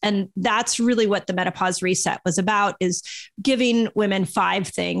menopause. And that's really what the Menopause Reset was about, is giving women 5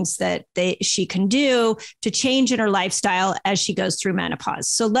 things that she can do to change in her lifestyle as she goes through menopause.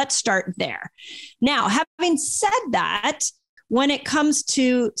 So let's start there. Now, having said that, when it comes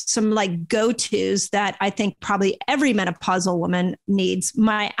to some like go-tos that I think probably every menopausal woman needs,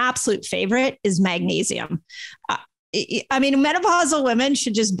 my absolute favorite is magnesium. I mean, menopausal women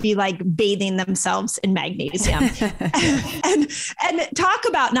should just be like bathing themselves in magnesium. and talk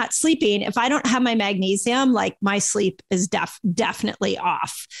about not sleeping. If I don't have my magnesium, like my sleep is definitely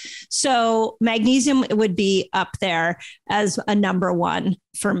off. So magnesium would be up there as a number one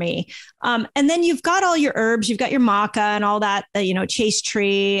for me. And then you've got all your herbs, you've got your maca and all that, you know, chase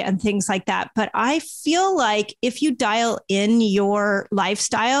tree and things like that. But I feel like if you dial in your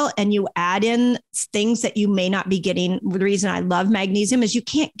lifestyle and you add in things that you may not be getting, the reason I love magnesium is you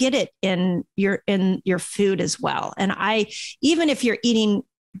can't get it in your food as well. And even if you're eating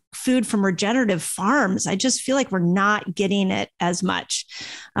food from regenerative farms, I just feel like we're not getting it as much.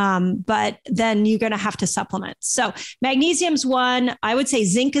 But then you're going to have to supplement. So magnesium's one. I would say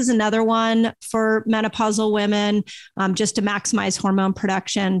zinc is another one for menopausal women, just to maximize hormone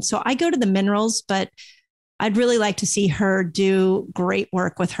production. So I go to the minerals, but I'd really like to see her do great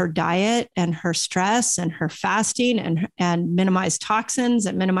work with her diet and her stress and her fasting and minimize toxins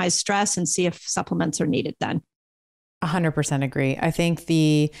and minimize stress, and see if supplements are needed then. 100% agree. I think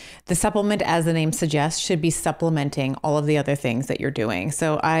the supplement, as the name suggests, should be supplementing all of the other things that you're doing.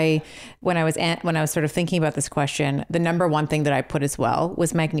 So when I was sort of thinking about this question, the number one thing that I put as well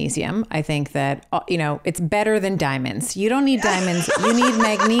was magnesium. I think that, you know, it's better than diamonds. You don't need diamonds. You need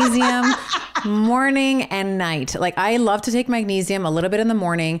magnesium morning and night. Like, I love to take magnesium a little bit in the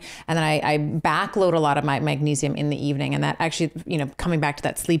morning, and then I backload a lot of my magnesium in the evening. And that actually, you know, coming back to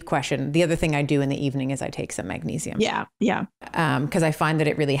that sleep question, the other thing I do in the evening is I take some magnesium. Yeah. Because I find that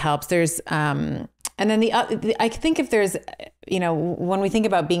it really helps. There's, and then I think if there's, you know, when we think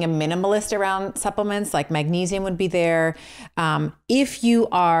about being a minimalist around supplements, like magnesium would be there. If you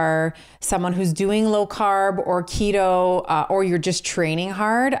are someone who's doing low carb or keto, or you're just training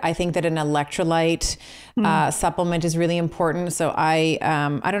hard, I think that an electrolyte supplement is really important. So I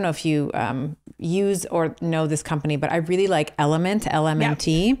don't know if you use or know this company, but I really like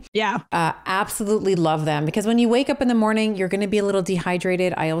LMNT. Yeah. Absolutely love them, because when you wake up in the morning, you're going to be a little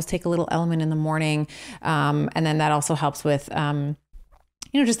dehydrated. I always take a little Element in the morning. And then that also helps with,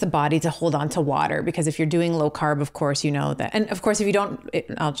 you know, just the body to hold on to water, because if you're doing low carb, of course, you know that. And of course, if you don't,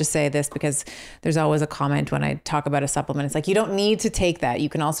 I'll just say this, because there's always a comment when I talk about a supplement. It's like, you don't need to take that. You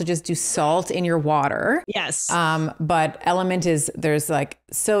can also just do salt in your water. Yes. But Element there's like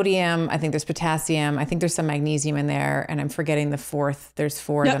sodium. I think there's potassium. I think there's some magnesium in there, and I'm forgetting the fourth. There's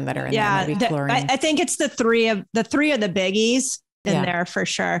 4 of them that are in there. Maybe chlorine. I think it's the three of the biggies in there for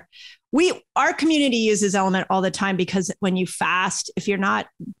sure. Our community uses Element all the time, because when you fast, if you're not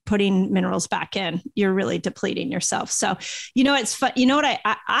putting minerals back in, you're really depleting yourself. So, you know, it's fun. You know what?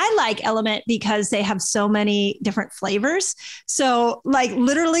 I like Element because they have so many different flavors. So like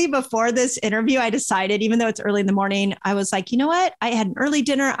literally before this interview, I decided, even though it's early in the morning, I was like, you know what? I had an early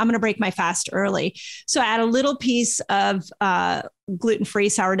dinner. I'm going to break my fast early. So I had a little piece of, gluten-free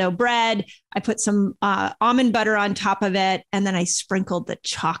sourdough bread. I put some almond butter on top of it. And then I sprinkled the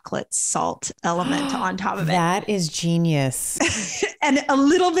chocolate salt element on top of it. That is genius. And a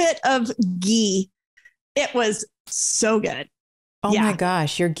little bit of ghee. It was so good. Oh my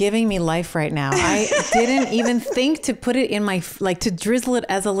gosh, you're giving me life right now. I didn't even think to put it in my, like to drizzle it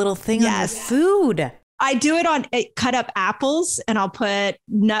as a little thing on the food. I do it on cut up apples, and I'll put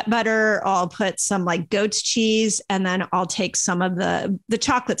nut butter. I'll put some like goat's cheese, and then I'll take some of the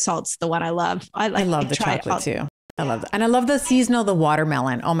chocolate salt's the one I love. I love the chocolate too. I love that. And I love the seasonal, the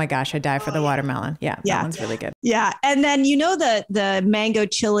watermelon. Oh my gosh, I die for the watermelon. Yeah, that one's really good. Yeah. And then, the mango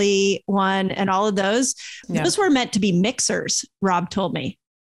chili one and all of those were meant to be mixers, Rob told me.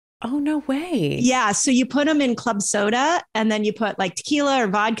 Oh, no way. Yeah. So you put them in club soda, and then you put like tequila or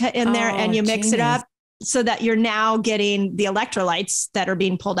vodka in there, and you mix it up so that you're now getting the electrolytes that are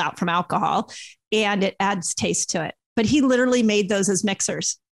being pulled out from alcohol, and it adds taste to it. But he literally made those as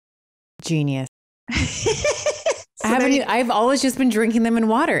mixers. Genius. I've always just been drinking them in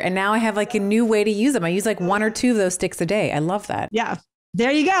water, and now I have like a new way to use them. I use like 1 or 2 of those sticks a day. I love that. Yeah.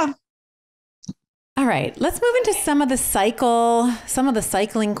 There you go. All right, let's move into some of the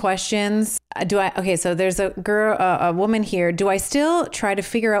cycling questions. So there's a woman here. Do I still try to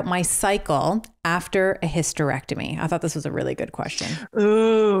figure out my cycle after a hysterectomy? I thought this was a really good question.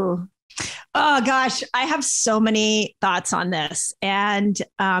 Ooh. Oh gosh, I have so many thoughts on this. And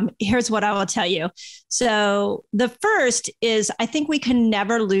here's what I will tell you. So the first is, I think we can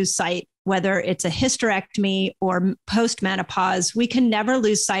never lose sight, whether it's a hysterectomy or post-menopause, we can never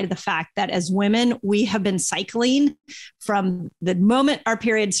lose sight of the fact that as women, we have been cycling from the moment our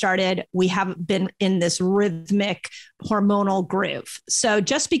period started. We have been in this rhythmic hormonal groove. So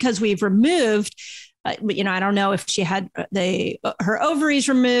just because we've removed I don't know if she had her ovaries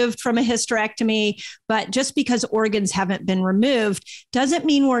removed from a hysterectomy, but just because organs haven't been removed doesn't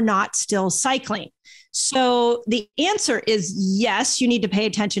mean we're not still cycling. So the answer is yes, you need to pay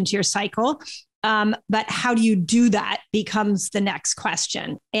attention to your cycle. But how do you do that becomes the next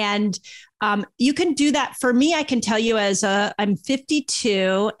question. And you can do that. For me, I can tell you I'm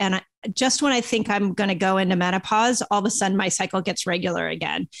 52, and just when I think I'm going to go into menopause, all of a sudden my cycle gets regular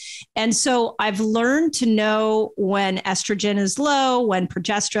again. And so I've learned to know when estrogen is low, when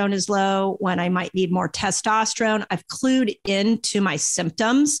progesterone is low, when I might need more testosterone. I've clued into my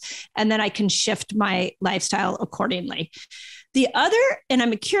symptoms, and then I can shift my lifestyle accordingly. The other, and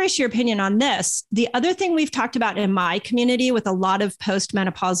I'm curious your opinion on this, the other thing we've talked about in my community with a lot of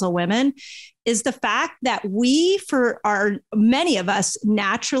postmenopausal women is the fact that many of us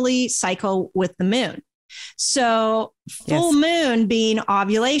naturally cycle with the moon. So full moon being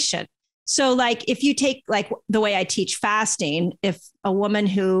ovulation. So like if you take like the way I teach fasting, if a woman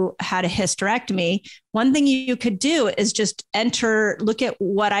who had a hysterectomy, one thing you could do is just look at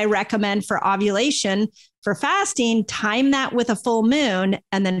what I recommend for ovulation for fasting, time that with a full moon,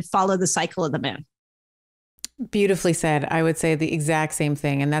 and then follow the cycle of the moon. Beautifully said. I would say the exact same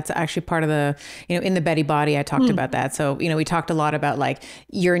thing. And that's actually part of the, in the Betty Body, I talked about that. So, we talked a lot about like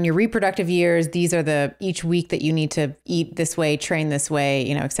you're in your reproductive years. These are each week that you need to eat this way, train this way,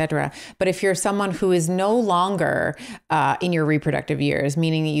 et cetera. But if you're someone who is no longer in your reproductive years,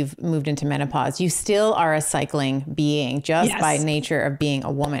 meaning that you've moved into menopause, you still are a cycling being just by nature of being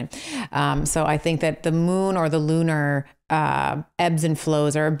a woman. So I think that the moon or the lunar ebbs and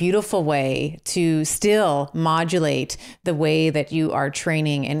flows are a beautiful way to still modulate the way that you are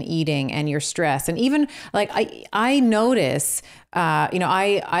training and eating and your stress. And even like I notice, I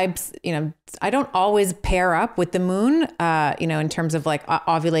don't always pair up with the moon, in terms of like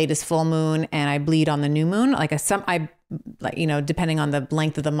ovulate is full moon and I bleed on the new moon. Depending on the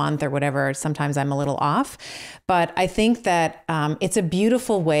length of the month or whatever, sometimes I'm a little off. But I think that it's a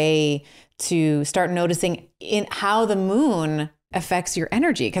beautiful way to start noticing in how the moon affects your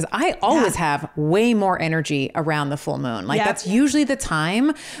energy. Because I always have way more energy around the full moon. Like that's usually the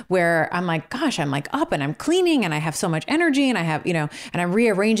time where I'm like, gosh, I'm like up and I'm cleaning and I have so much energy and I have, and I'm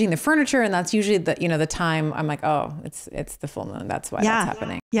rearranging the furniture. And that's usually the time I'm like, oh, it's the full moon. That's why that's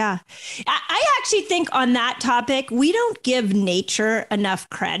happening. Yeah. I actually think on that topic, we don't give nature enough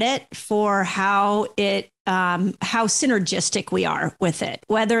credit for how how synergistic we are with it,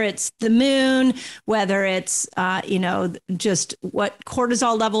 whether it's the moon, whether it's, just what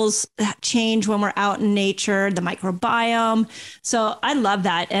cortisol levels change when we're out in nature, the microbiome. So I love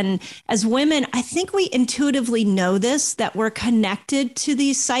that. And as women, I think we intuitively know this, that we're connected to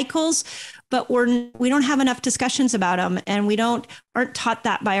these cycles. but we don't have enough discussions about them, and aren't taught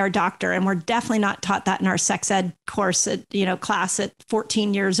that by our doctor, and we're definitely not taught that in our sex ed course at class at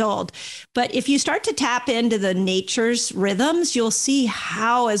 14 years old. But if you start to tap into the nature's rhythms, you'll see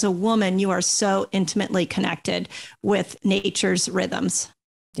how, as a woman, you are so intimately connected with nature's rhythms.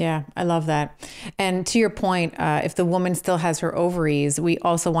 Yeah, I love that. And to your point, if the woman still has her ovaries, we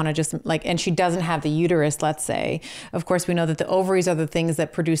also want to just and she doesn't have the uterus, let's say. Of course, we know that the ovaries are the things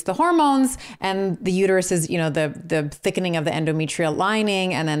that produce the hormones, and the uterus is, the thickening of the endometrial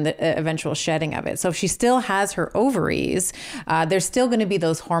lining and then the eventual shedding of it. So if she still has her ovaries, there's still going to be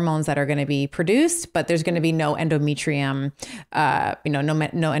those hormones that are going to be produced, but there's going to be no endometrium, no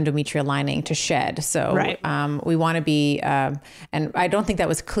endometrial lining to shed. So right. We want to be, and I don't think that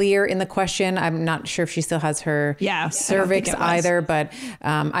was clear in the question. I'm not sure if she still has her cervix either, but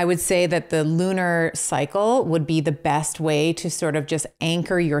I would say that the lunar cycle would be the best way to sort of just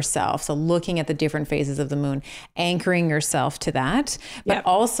anchor yourself. So looking at the different phases of the moon, anchoring yourself to that. But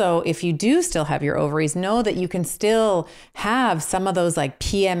also, if you do still have your ovaries, know that you can still have some of those like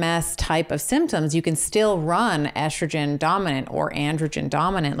PMS type of symptoms. You can still run estrogen dominant or androgen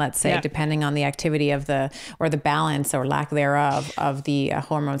dominant, let's say, depending on the activity of the balance or lack thereof of the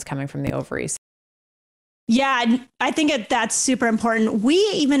hormones coming from the ovaries. Yeah, I think that's super important. We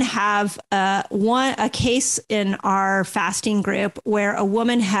even have a case in our fasting group where a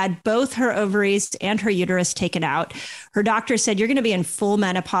woman had both her ovaries and her uterus taken out. Her doctor said, you're going to be in full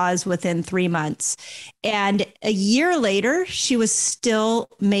menopause within 3 months. And a year later, she was still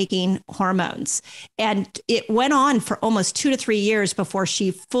making hormones. And it went on for almost 2 to 3 years before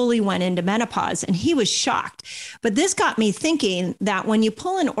she fully went into menopause. And he was shocked. But this got me thinking that when you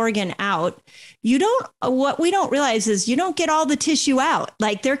pull an organ out, what we don't realize is you don't get all the tissue out.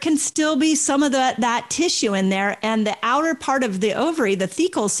 Like there can still be some of that tissue in there, and the outer part of the ovary, the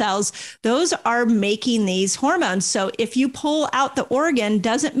thecal cells, those are making these hormones. So if you pull out the organ,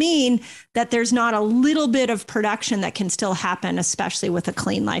 doesn't mean that there's not a little bit of production that can still happen, especially with a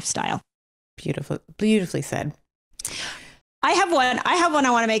clean lifestyle. Beautifully said. I have one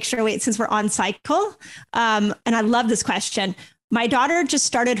I want to make sure, since we're on cycle. And I love this question. My daughter just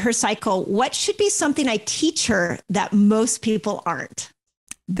started her cycle. What should be something I teach her that most people aren't?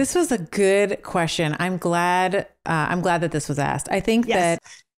 This was a good question. I'm glad that this was asked. I think that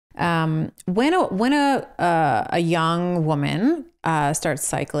when a young woman starts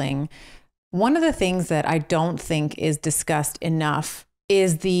cycling, one of the things that I don't think is discussed enough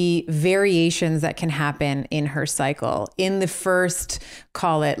is the variations that can happen in her cycle in the first,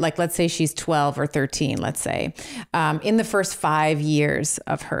 call it, like, let's say she's 12 or 13, let's say, in the first 5 years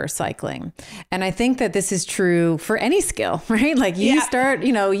of her cycling. And I think that this is true for any skill, right? Like you start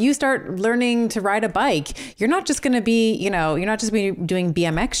learning to ride a bike. You're not just going to be, you're not just be doing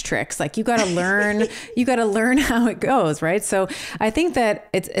BMX tricks. Like you got to learn, how it goes. Right. So I think that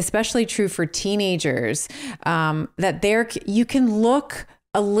it's especially true for teenagers, that you can look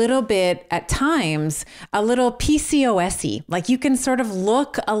a little bit at times, a little PCOS-y, like you can sort of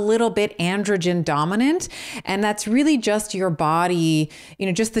look a little bit androgen dominant. And that's really just your body,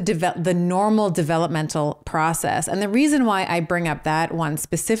 just the normal developmental process. And the reason why I bring up that one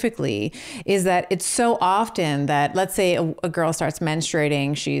specifically is that it's so often that, let's say a girl starts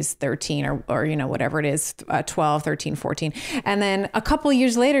menstruating, she's 13 or whatever it is, 12, 13, 14. And then a couple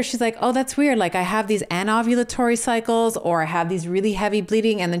years later, she's like, oh, that's weird. Like I have these anovulatory cycles, or I have these really heavy bleeding.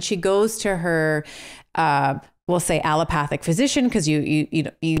 And then she goes to her, we'll say allopathic physician, because you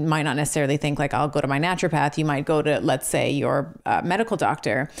might not necessarily think like, I'll go to my naturopath. You might go to, let's say, your medical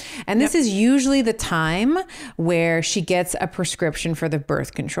doctor. And this is usually the time where she gets a prescription for the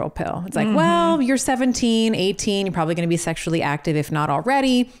birth control pill. It's like, well, you're 17, 18, you're probably going to be sexually active, if not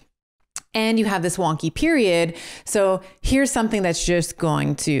already. And you have this wonky period. So here's something that's just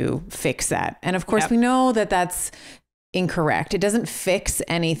going to fix that. And of course, we know that that's incorrect. It doesn't fix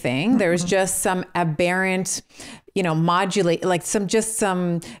anything. There's just some aberrant, modulate, like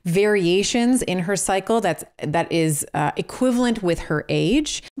some variations in her cycle that is equivalent with her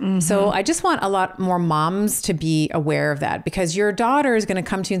age. So I just want a lot more moms to be aware of that, because your daughter is going to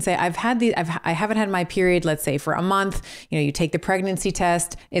come to you and say, I haven't had my period, let's say, for a month. You take the pregnancy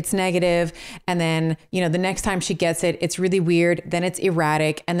test, it's negative. And then, the next time she gets it, it's really weird. Then it's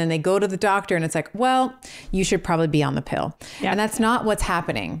erratic. And then they go to the doctor and it's like, well, you should probably be on the pill. And that's not what's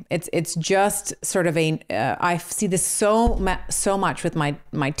happening. It's just sort of I see this so much with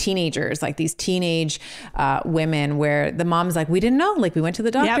my teenagers, like these teenage women, where the mom's like, we didn't know, like we went to the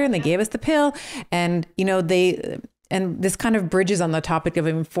doctor and they gave us the pill, and and this kind of bridges on the topic of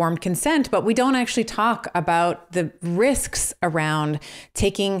informed consent, but we don't actually talk about the risks around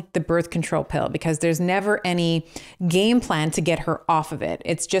taking the birth control pill, because there's never any game plan to get her off of it.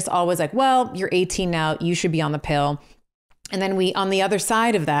 It's just always like, well, you're 18 now, you should be on the pill. And then on the other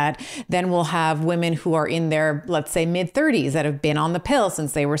side of that, then we'll have women who are in their, let's say, mid-30s that have been on the pill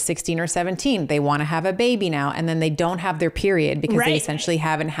since they were 16 or 17. They want to have a baby now, and then they don't have their period because they essentially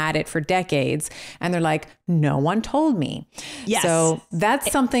haven't had it for decades. And they're like, no one told me. Yes. So that's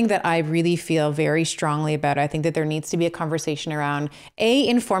something that I really feel very strongly about. I think that there needs to be a conversation around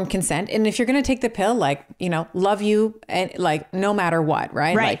informed consent. And if you're going to take the pill, like, love you, and like, no matter what,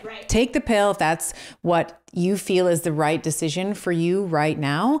 right? Like, take the pill if that's what you feel is the right decision for you right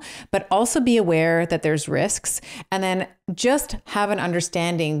now, but also be aware that there's risks, and then just have an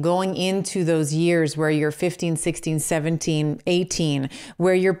understanding going into those years where you're 15, 16, 17, 18,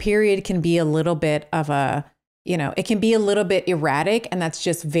 where your period can be a little bit of it can be a little bit erratic, and that's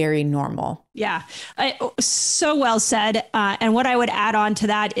just very normal. Yeah, so well said. And what I would add on to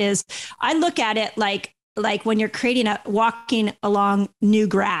that is I look at it like when you're walking along new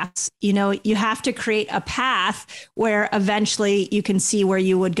grass, you have to create a path where eventually you can see where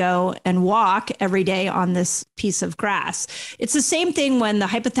you would go and walk every day on this piece of grass. It's the same thing when the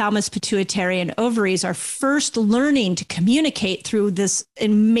hypothalamus, pituitary, and ovaries are first learning to communicate through this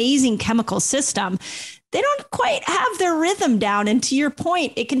amazing chemical system. They don't quite have their rhythm down. And to your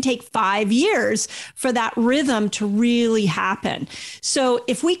point, it can take 5 years for that rhythm to really happen. So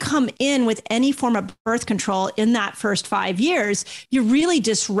if we come in with any form of birth control in that first 5 years, you're really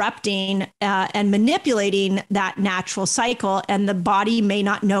disrupting and manipulating that natural cycle, and the body may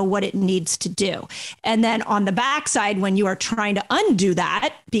not know what it needs to do. And then on the backside, when you are trying to undo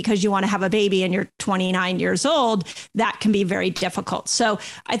that because you want to have a baby and you're 29 years old, that can be very difficult. So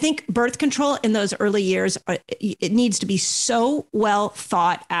I think birth control in those early years, it needs to be so well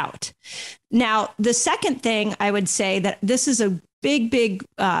thought out. Now, the second thing I would say that this is a big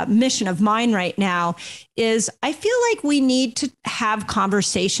mission of mine right now is I feel like we need to have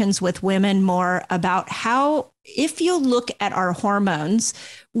conversations with women more about how, if you look at our hormones,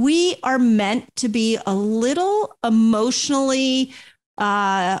 we are meant to be a little emotionally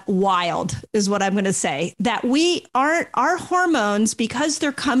wild, is what I'm going to say. That our hormones, because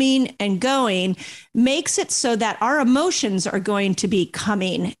they're coming and going, makes it so that our emotions are going to be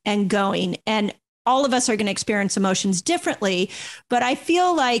coming and going. And all of us are going to experience emotions differently, but I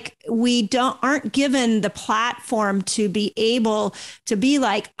feel like we aren't given the platform to be able to be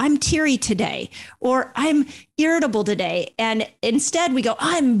like, I'm teary today, or I'm irritable today. And instead we go,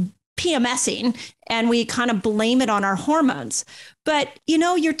 I'm PMSing, and we kind of blame it on our hormones. But,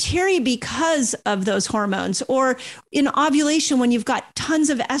 you're teary because of those hormones. Or in ovulation, when you've got tons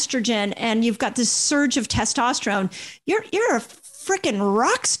of estrogen and you've got this surge of testosterone, you're a freaking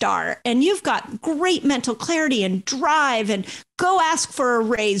rock star, and you've got great mental clarity and drive, and go ask for a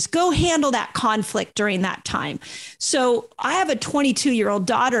raise, go handle that conflict during that time. So I have a 22-year-old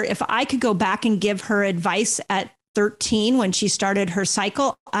daughter. If I could go back and give her advice at 13 when she started her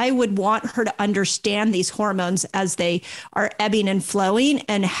cycle, I would want her to understand these hormones as they are ebbing and flowing,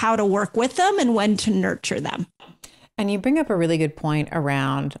 and how to work with them and when to nurture them. And you bring up a really good point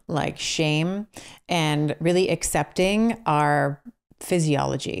around like shame and really accepting our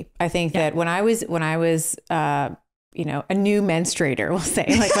physiology. I think that when I was a new menstruator, we'll say,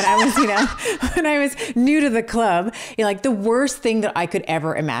 like when I was new to the club, like the worst thing that I could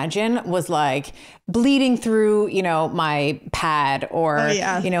ever imagine was like bleeding through, my pad, or,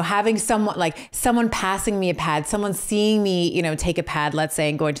 having someone passing me a pad, someone seeing me, take a pad, let's say,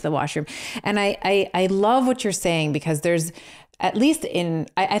 and going to the washroom. And I love what you're saying, because there's, at least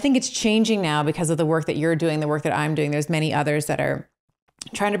I think it's changing now because of the work that you're doing, the work that I'm doing. There's many others that are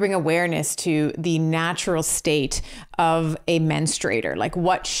trying to bring awareness to the natural state of a menstruator, like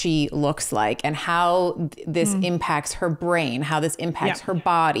what she looks like, and how this impacts her brain, how this impacts her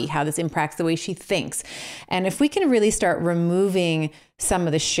body, how this impacts the way she thinks. And if we can really start removing some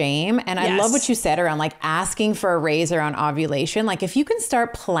of the shame, and I love what you said around like asking for a raise around ovulation. Like if you can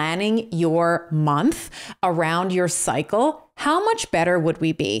start planning your month around your cycle, how much better would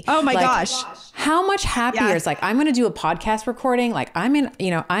we be? Oh my gosh. How much happier. It's like, I'm going to do a podcast recording. Like I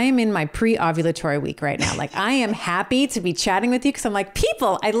am in my pre-ovulatory week right now. Like I am happy to be chatting with you, because I'm like,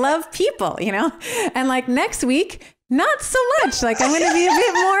 I love people, and like next week, not so much. Like I'm going to be a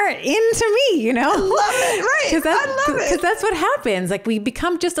bit more into me, I love it. Right. I love it. Because that's what happens. Like we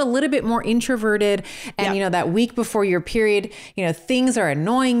become just a little bit more introverted, and that week before your period, things are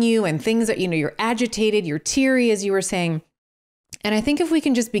annoying you, and things are, you're agitated, you're teary, as you were saying. And I think if we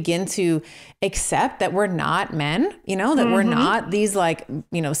can just begin to accept that we're not men, that we're not these like,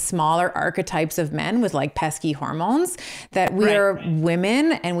 smaller archetypes of men with like pesky hormones, that we are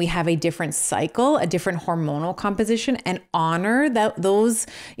women and we have a different cycle, a different hormonal composition, and honor those,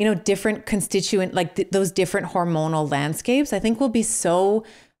 different constituent, like those different hormonal landscapes, I think will be so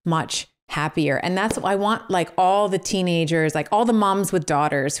much happier. And that's what I want, like all the teenagers, like all the moms with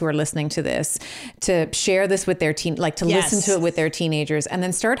daughters who are listening to this, to share this with their listen to it with their teenagers, and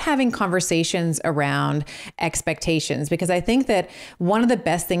then start having conversations around expectations. Because I think that one of the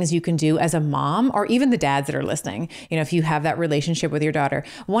best things you can do as a mom, or even the dads that are listening, if you have that relationship with your daughter,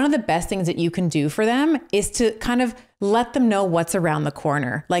 one of the best things that you can do for them is to kind of let them know what's around the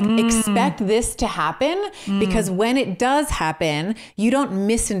corner. Like expect this to happen, because when it does happen, you don't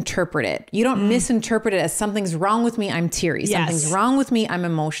misinterpret it. You don't misinterpret it as something's wrong with me, I'm teary. Something's wrong with me, I'm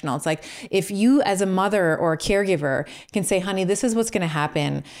emotional. It's like if you as a mother or a caregiver can say, honey, this is what's going to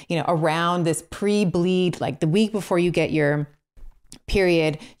happen, around this pre-bleed, like the week before you get your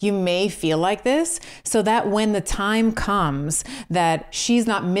period, you may feel like this, so that when the time comes that she's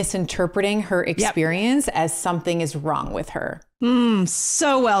not misinterpreting her experience as something is wrong with her.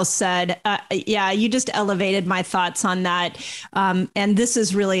 So well said. You just elevated my thoughts on that. And this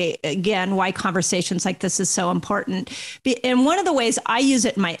is really, again, why conversations like this is so important. And one of the ways I use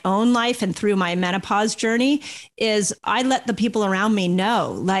it in my own life and through my menopause journey is I let the people around me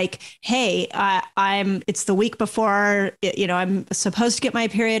know, like, hey, it's the week before, I'm supposed to get my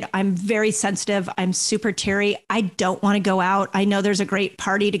period. I'm very sensitive. I'm super teary. I don't want to go out. I know there's a great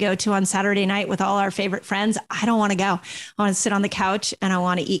party to go to on Saturday night with all our favorite friends. I don't want to go. I want to sit on the couch and I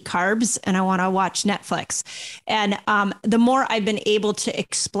want to eat carbs and I want to watch Netflix. And the more I've been able to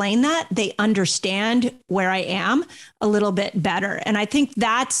explain that, they understand where I am a little bit better. And I think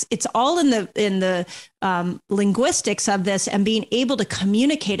it's all in the linguistics of this and being able to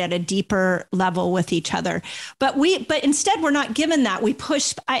communicate at a deeper level with each other. But instead we're not given that. We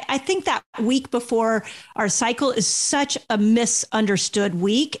push. I think that week before our cycle is such a misunderstood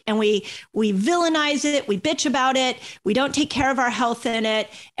week, and we villainize it. We bitch about it. We don't take care of our health in it,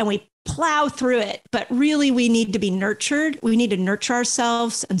 and we plow through it. But really, we need to be nurtured. We need to nurture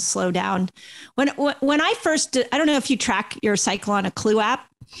ourselves and slow down. When I first did, I don't know if you track your cycle on a Clue app.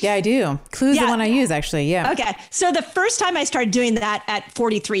 Yeah, I do. Clue's the one I use, actually. Yeah. Okay. So the first time I started doing that at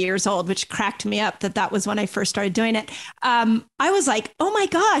 43 years old, which cracked me up that was when I first started doing it. I was like, oh my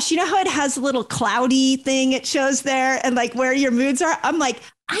gosh, you know how it has a little cloudy thing it shows there and like where your moods are? I'm like,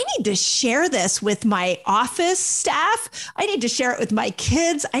 I need to share this with my office staff. I need to share it with my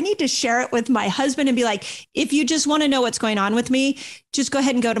kids. I need to share it with my husband and be like, if you just want to know what's going on with me, just go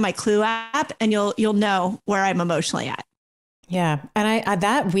ahead and go to my Clue app and you'll know where I'm emotionally at. Yeah. And I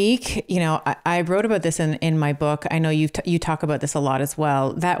that week, I wrote about this in my book. I know you talk about this a lot as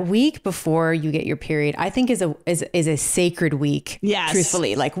well. That week before you get your period, I think is a sacred week. Yes.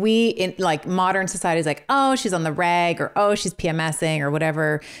 Truthfully, like in modern society is like, oh, she's on the rag, or oh, she's PMSing, or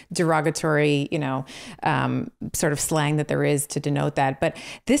whatever derogatory, sort of slang that there is to denote that. But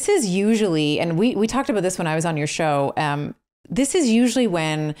this is usually, and we talked about this when I was on your show. This is usually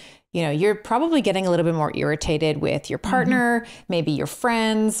when you're probably getting a little bit more irritated with your partner, maybe your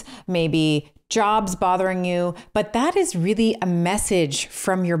friends, maybe jobs bothering you. But that is really a message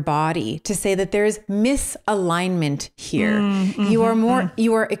from your body to say that there's misalignment here.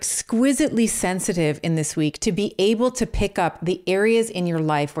 You are exquisitely sensitive in this week to be able to pick up the areas in your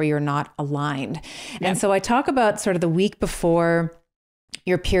life where you're not aligned. Yep. And so I talk about sort of the week before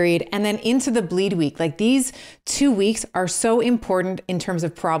your period and then into the bleed week. Like these 2 weeks are so important in terms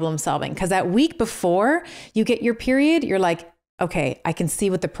of problem solving, because that week before you get your period, you're like, okay, I can see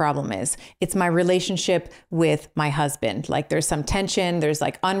what the problem is. It's my relationship with my husband. Like there's some tension, there's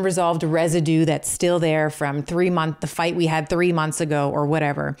like unresolved residue that's still there from the fight we had 3 months ago or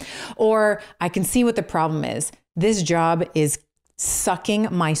whatever. Or I can see what the problem is. This job is sucking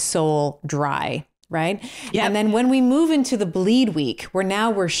my soul dry. Right. Yep. And then when we move into the bleed week,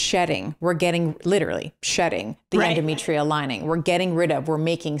 we're shedding, literally shedding the endometrial lining. We're getting rid of, we're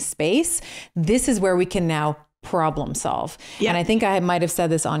making space. This is where we can now problem solve. Yep. And I think I might have said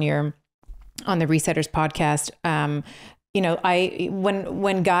this on the Resetters podcast.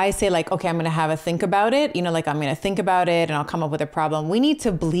 When guys say like, okay, I'm going to have a think about it, like I'm going to think about it and I'll come up with a problem. We need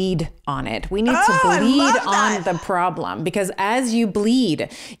to bleed on it. We need to bleed on the problem, because as you bleed,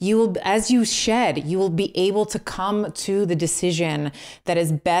 as you shed, you will be able to come to the decision that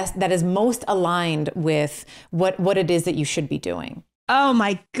is most aligned with what it is that you should be doing. Oh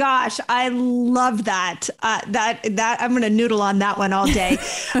my gosh, I love that. That I'm going to noodle on that one all day.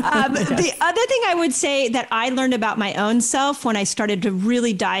 Yes. The other thing I would say that I learned about my own self when I started to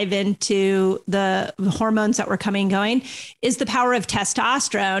really dive into the hormones that were coming and going is the power of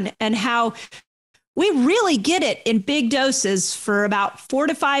testosterone and how we really get it in big doses for about 4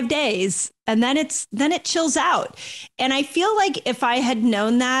 to 5 days. And then it chills out. And I feel like if I had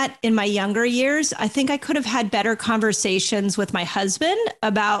known that in my younger years, I think I could have had better conversations with my husband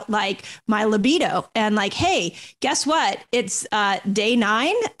about like my libido and like, hey, guess what? It's day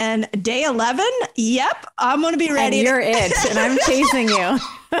 9 and day 11. Yep, I'm going to be ready. And you're it. And I'm chasing you.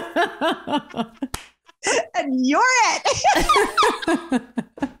 And you're it.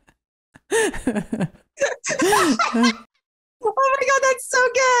 Oh my God, that's so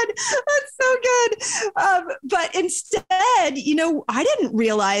good. That's so good. But instead, I didn't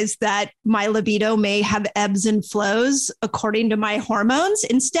realize that my libido may have ebbs and flows according to my hormones.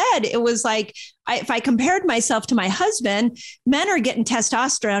 Instead, it was like, if I compared myself to my husband, men are getting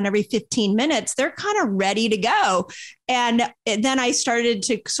testosterone every 15 minutes. They're kind of ready to go. And then I started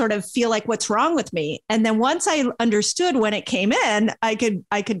to sort of feel like, what's wrong with me? And then once I understood when it came in, I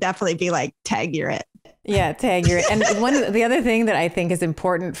could definitely be like, tag, you're it. Yeah, tag, you're it. And the other thing that I think is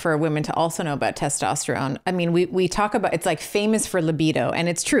important for women to also know about testosterone, I mean, we talk about, it's like famous for libido, and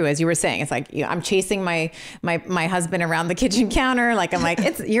it's true, as you were saying. It's like, I'm chasing my husband around the kitchen counter, like I'm like,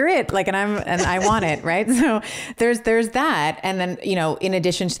 you're it, like, and I want it, right? So there's that, and then in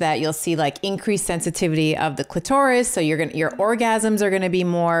addition to that, you'll see like increased sensitivity of the clitoris, so your orgasms are going to be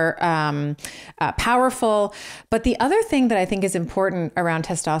more powerful. But the other thing that I think is important around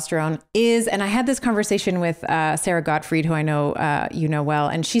testosterone is, and I had this conversation with Sarah Gottfried, who I know you know well,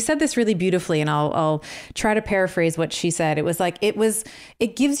 and she said this really beautifully, and I'll try to paraphrase what she said. It was like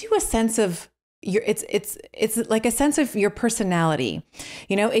it gives you a sense of it's like a sense of your personality.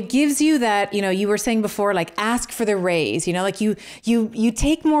 It gives you that, you were saying before, like ask for the raise, like you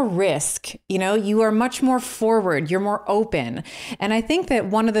take more risk, you are much more forward, you're more open. And I think that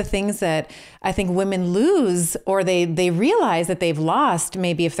one of the things that I think women lose, or they realize that they've lost,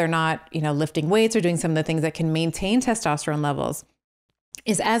 maybe if they're not, lifting weights or doing some of the things that can maintain testosterone levels,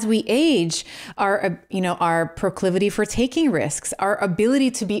 is as we age, our proclivity for taking risks, our ability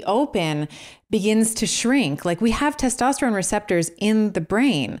to be open begins to shrink. Like we have testosterone receptors in the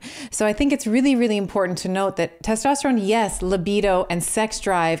brain. So I think it's really, really important to note that testosterone, yes, libido and sex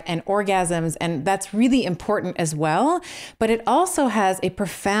drive and orgasms, and that's really important as well, but it also has a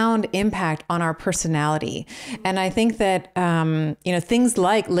profound impact on our personality. And I think that, things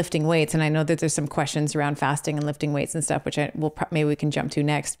like lifting weights, and I know that there's some questions around fasting and lifting weights and stuff, which maybe we can jump to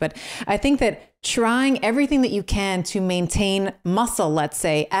next, but I think that trying everything that you can to maintain muscle, let's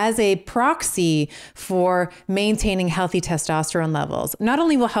say, as a proxy for maintaining healthy testosterone levels, not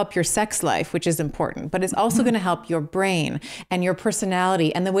only will help your sex life, which is important, but it's also going to help your brain and your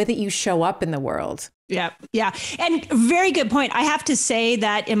personality and the way that you show up in the world. Yeah. Yeah. And very good point. I have to say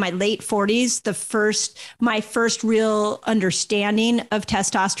that in my late 40s, my first real understanding of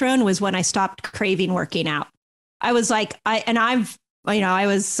testosterone was when I stopped craving working out. I was like, I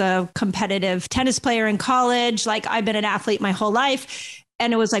was a competitive tennis player in college. Like I've been an athlete my whole life.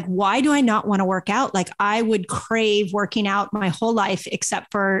 And it was like, why do I not want to work out? Like I would crave working out my whole life,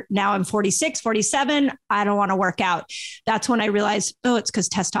 except for now I'm 46, 47. I don't want to work out. That's when I realized, it's because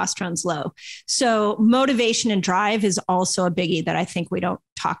testosterone's low. So motivation and drive is also a biggie that I think we don't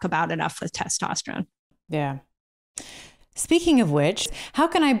talk about enough with testosterone. Yeah. Speaking of which, how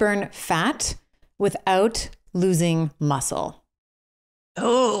can I burn fat without losing muscle?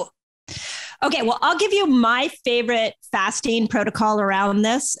 Oh, okay. Well, I'll give you my favorite fasting protocol around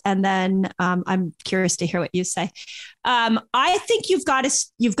this, and then I'm curious to hear what you say. I think you've got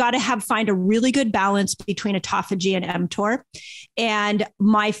to find a really good balance between autophagy and mTOR. And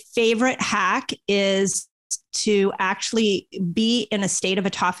my favorite hack is to actually be in a state of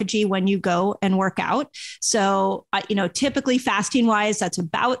autophagy when you go and work out. So, typically fasting wise, that's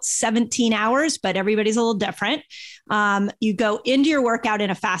about 17 hours, but everybody's a little different. You go into your workout in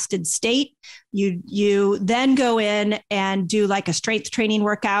a fasted state. You then go in and do like a strength training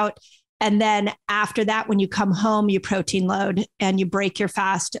workout. And then after that, when you come home, you protein load and you break your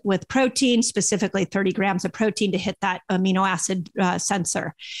fast with protein, specifically 30 grams of protein to hit that amino acid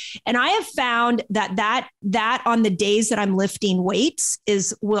sensor. And I have found that on the days that I'm lifting weights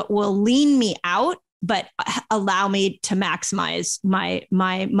will lean me out, but allow me to maximize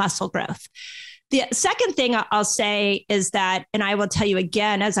my muscle growth. The second thing I'll say is that, and I will tell you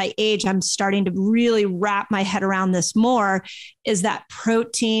again, as I age, I'm starting to really wrap my head around this more, is that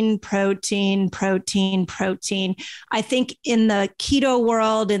protein, protein, protein, protein. I think in the keto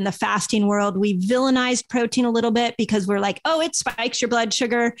world, in the fasting world, we villainize protein a little bit because we're like, oh, it spikes your blood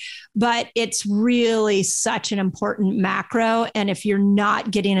sugar, but it's really such an important macro. And if you're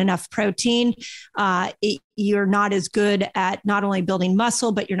not getting enough protein, you're not as good at not only building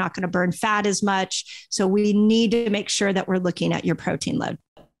muscle, but you're not going to burn fat as much. So we need to make sure that we're looking at your protein load.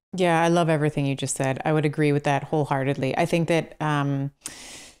 Yeah, I love everything you just said. I would agree with that wholeheartedly. I think that, I've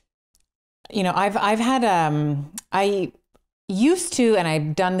had, I used to, and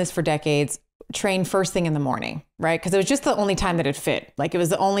I've done this for decades, train first thing in the morning, right? Because it was just the only time that it fit. Like it was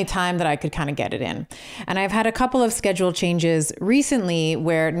the only time that I could kind of get it in. And I've had a couple of schedule changes recently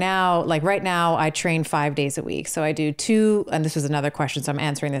where now, like right now, I train 5 days a week. So I do 2, and this was another question, so I'm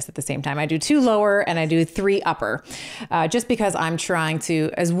answering this at the same time. I do 2 lower and I do 3 upper, just because I'm trying to,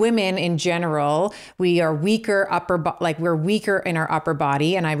 as women in general, we are weaker we're weaker in our upper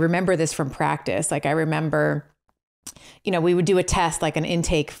body. And I remember this from practice. Like I remember, we would do a test, like an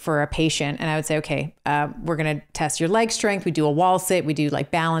intake for a patient. And I would say, okay, we're going to test your leg strength. We do a wall sit. We do like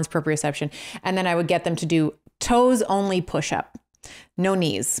balance, proprioception. And then I would get them to do toes only push up, no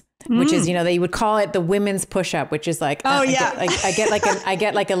knees, which is, they would call it the women's push up, which is like, I get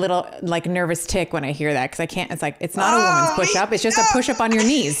like a little like nervous tick when I hear that. Cause I can't, it's like, it's not a woman's push up. It's just a push up on your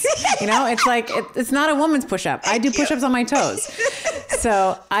knees. It's like, it's not a woman's push up. I do push ups on my toes.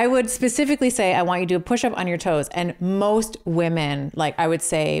 So I would specifically say, I want you to do a push up on your toes. And most women, like I would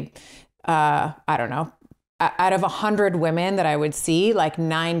say, I don't know, out of 100 women that I would see, like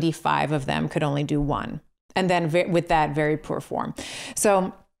 95 of them could only do 1. And then with that, very poor form.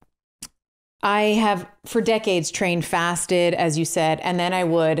 So I have for decades trained fasted, as you said, and then I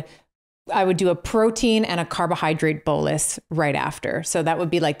would do a protein and a carbohydrate bolus right after. So that would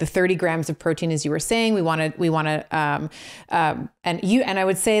be like the 30 grams of protein, as you were saying. We want to, and I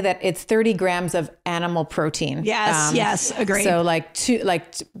would say that it's 30 grams of animal protein. Yes, agreed. So I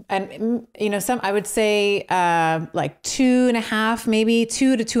would say like 2.5, maybe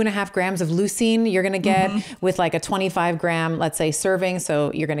 2 to 2.5 grams of leucine you're going to get with like a 25 gram, let's say, serving.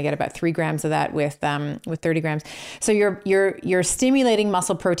 So you're going to get about 3 grams of that with 30 grams. So you're stimulating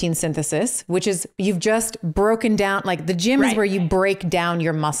muscle protein synthesis, which is you've just broken down, like the gym is where you break down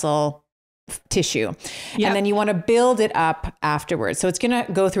your muscle tissue. Yep. And then you want to build it up afterwards. So it's going to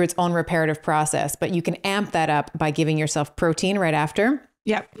go through its own reparative process, but you can amp that up by giving yourself protein right after.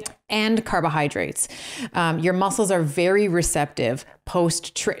 Yep. And carbohydrates. Your muscles are very receptive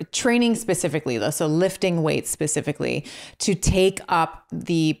post training specifically, though, so lifting weights specifically, to take up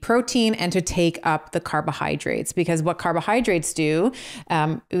the protein and to take up the carbohydrates. Because what carbohydrates do,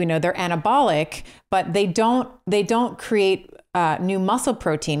 they're anabolic, but they don't create new muscle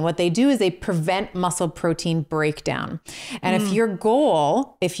protein. What they do is they prevent muscle protein breakdown. And if your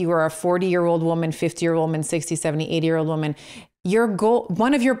goal, if you are a 40-year-old woman, 50-year-old woman, 60, 70, 80-year-old woman, your goal,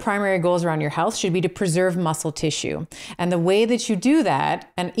 one of your primary goals around your health should be to preserve muscle tissue. And the way that you do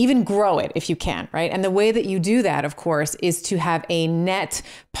that, and even grow it if you can, right? And the way that you do that, of course, is to have a net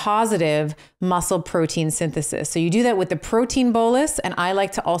positive muscle protein synthesis. So you do that with the protein bolus. And I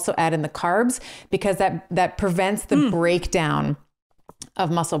like to also add in the carbs because that prevents the breakdown of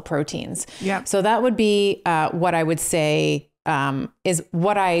muscle proteins. Yeah. So that would be what I would say is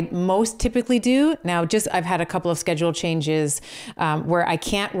what I most typically do. Now, I've had a couple of schedule changes where I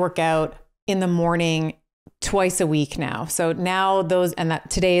can't work out in the morning twice a week now. So now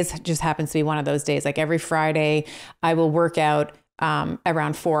today's just happens to be one of those days. Like every Friday, I will work out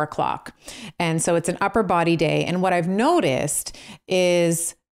around 4 o'clock. And so it's an upper body day. And what I've noticed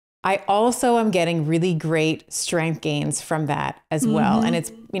is I also am getting really great strength gains from that as well. And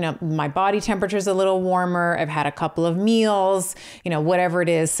it's, my body temperature is a little warmer. I've had a couple of meals, whatever it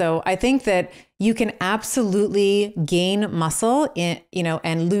is. So I think that you can absolutely gain muscle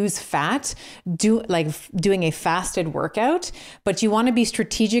and lose fat doing a fasted workout, but you want to be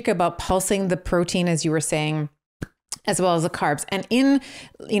strategic about pulsing the protein, as you were saying, as well as the carbs. And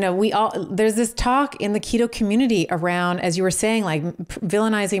there's this talk in the keto community around, as you were saying, like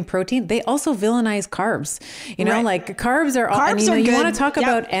villainizing protein. They also villainize carbs, like carbs are, carbs are you good. want to talk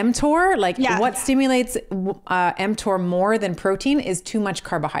about mTOR, what stimulates mTOR more than protein is too much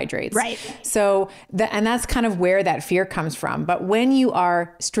carbohydrates. Right. So and that's kind of where that fear comes from. But when you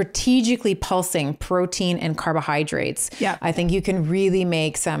are strategically pulsing protein and carbohydrates, I think you can really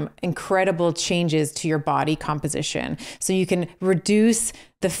make some incredible changes to your body composition. restriction. So you can reduce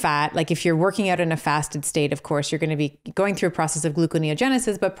the fat. Like if you're working out in a fasted state, of course, you're going to be going through a process of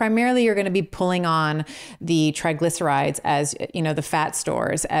gluconeogenesis, but primarily you're going to be pulling on the triglycerides as, the fat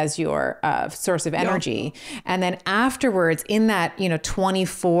stores as your source of energy. And then afterwards in that,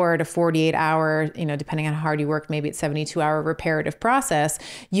 24 to 48 hour, depending on how hard you work, maybe it's 72-hour reparative process,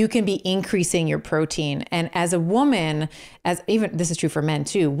 you can be increasing your protein. And as a woman, this is true for men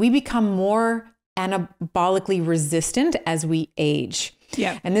too, we become more anabolically resistant as we age.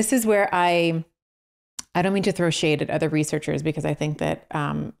 Yeah. And this is where I don't mean to throw shade at other researchers, because I think that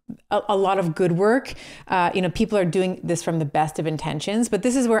a lot of good work, people are doing this from the best of intentions, but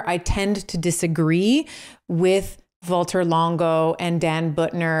this is where I tend to disagree with Walter Longo and Dan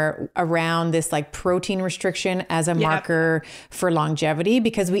Buttner around this like protein restriction as a marker for longevity,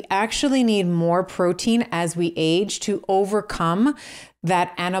 because we actually need more protein as we age to overcome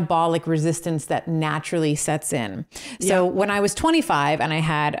that anabolic resistance that naturally sets in. So when I was 25 and I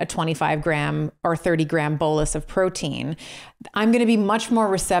had a 25 gram or 30 gram bolus of protein, I'm going to be much more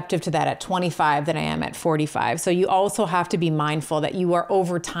receptive to that at 25 than I am at 45. So you also have to be mindful that you are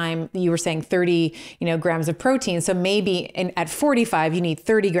over time, you were saying 30, grams of protein. So maybe at 45, you need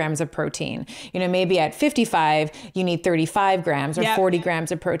 30 grams of protein. Maybe at 55, you need 35 grams or 40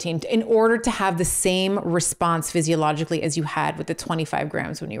 grams of protein in order to have the same response physiologically as you had with the 25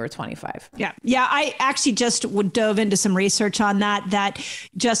 grams when you were 25. Yeah. I actually just dove into some research on that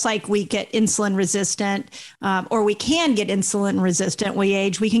just like we get insulin resistant, or we can get insulin resistant, we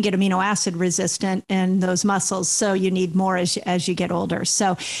age, we can get amino acid resistant in those muscles. So you need more as you get older.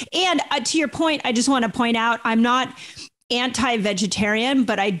 So, and to your point, I just want to point out, I'm not anti-vegetarian,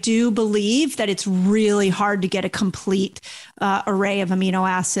 but I do believe that it's really hard to get a complete array of amino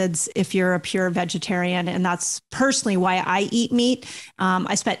acids if you're a pure vegetarian. And that's personally why I eat meat.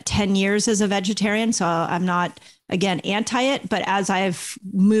 I spent 10 years as a vegetarian, so I'm not, again, anti it, but as I've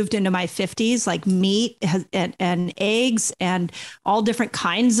moved into my 50s, like meat and eggs and all different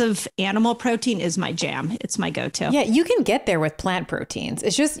kinds of animal protein is my jam. It's my go-to. Yeah, you can get there with plant proteins.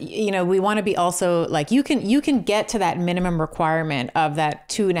 It's just, we want to be also like, you can get to that minimum requirement of that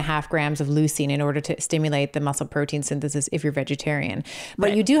 2.5 grams of leucine in order to stimulate the muscle protein synthesis if you're vegetarian.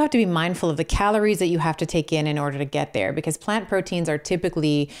 But you do have to be mindful of the calories that you have to take in order to get there, because plant proteins are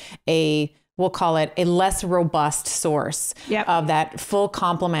typically we'll call it a less robust source of that full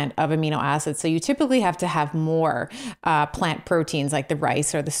complement of amino acids. So you typically have to have more plant proteins like the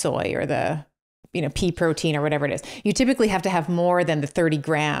rice or the soy or the pea protein or whatever it is. You typically have to have more than the 30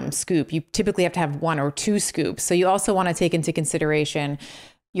 gram scoop. You typically have to have 1 or 2 scoops. So you also want to take into consideration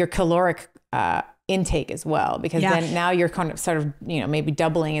your caloric intake as well, because then now you're kind of sort of, maybe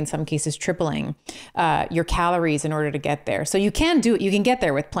doubling, in some cases tripling your calories in order to get there. So you can get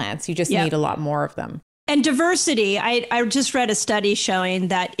there with plants. You just need a lot more of them. And diversity, I just read a study showing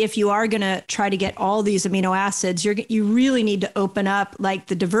that if you are going to try to get all these amino acids, you really need to open up like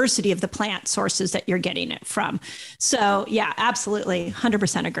the diversity of the plant sources that you're getting it from. So yeah, absolutely.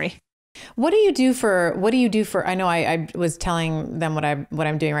 100% agree. What do you do for, I know I was telling them what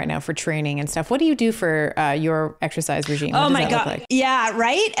I'm doing right now for training and stuff. What do you do for your exercise regime? Oh my God. Like? Yeah.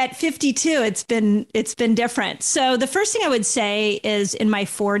 Right. At 52, it's been different. So the first thing I would say is in my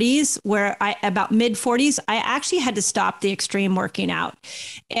 40s, about mid 40s, I actually had to stop the extreme working out,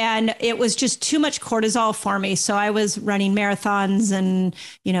 and it was just too much cortisol for me. So I was running marathons and,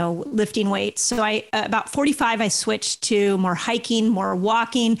 lifting weights. So about 45, I switched to more hiking, more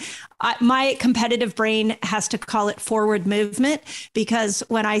walking. My competitive brain has to call it forward movement, because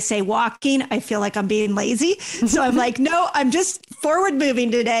when I say walking, I feel like I'm being lazy. So I'm like, no, I'm just forward moving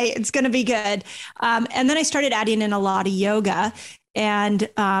today. It's going to be good. And then I started adding in a lot of yoga and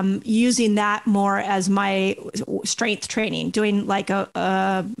using that more as my strength training, doing like a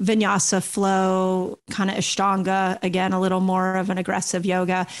vinyasa flow, kind of Ashtanga, again, a little more of an aggressive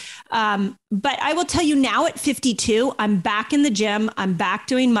yoga. But I will tell you now at 52, I'm back in the gym. I'm back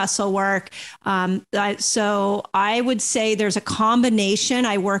doing muscle work. So I would say there's a combination.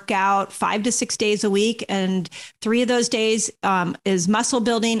 I work out 5 to 6 days a week, and 3 of those days is muscle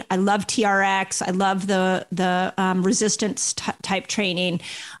building. I love TRX. I love the resistance type training.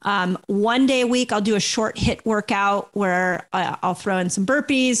 1 day a week, I'll do a short HIIT workout where I'll throw in some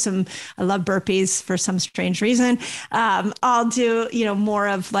burpees. I love burpees for some strange reason. I'll do, more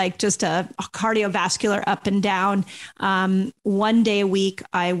of like just a cardiovascular up and down. 1 day a week,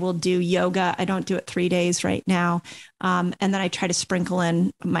 I will do yoga. I don't do it 3 days right now. And then I try to sprinkle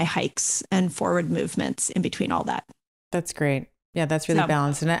in my hikes and forward movements in between all that. That's great. Yeah, that's really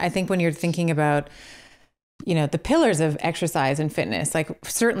balanced. And I think when you're thinking about you know, the pillars of exercise and fitness. Like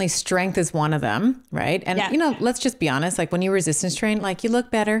certainly strength is one of them, right? And, you know, let's just be honest, like when you resistance train, like you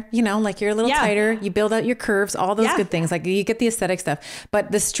look better, you know, like you're a little tighter, you build out your curves, all those good things, like you get the aesthetic stuff.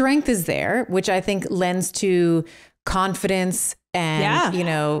 But the strength is there, which I think lends to confidence. And, you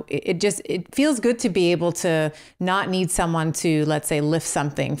know, it feels good to be able to not need someone to, let's say, lift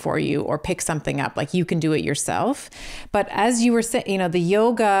something for you or pick something up. Like you can do it yourself. But as you were saying, you know, the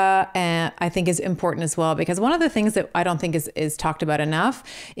yoga, I think is important as well, because one of the things that I don't think is talked about enough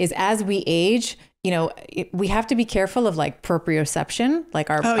is as we age, you know, we have to be careful of like proprioception, like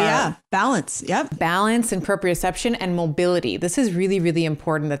our balance. Yep. Balance and proprioception and mobility. This is really, really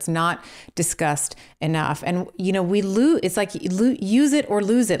important. That's not discussed enough. And, you know, it's like use it or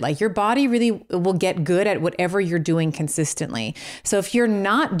lose it. Like your body really will get good at whatever you're doing consistently. So if you're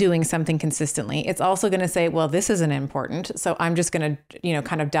not doing something consistently, it's also going to say, well, this isn't important. So I'm just going to, you know,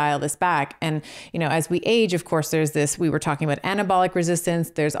 kind of dial this back. And, you know, as we age, of course, there's this, we were talking about anabolic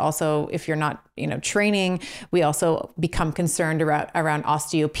resistance. There's also, if you're not, you know, training, we also become concerned around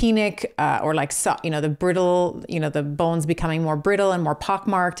osteopenic or like, you know, the brittle, you know, the bones becoming more brittle and more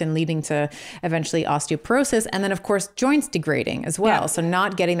pockmarked and leading to eventually osteoporosis. And then of course, joints degrading as well. So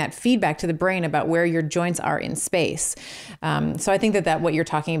not getting that feedback to the brain about where your joints are in space. So I think that what you're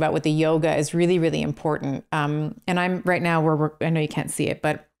talking about with the yoga is really, really important. And I'm right now I know you can't see it,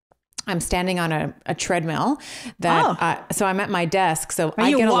 but I'm standing on a treadmill so I'm at my desk. So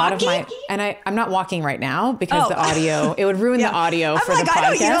I get a lot of I'm not walking right now because the audio, it would ruin the audio for the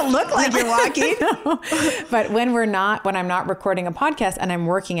podcast. You don't look like you're walking. But when I'm not recording a podcast and I'm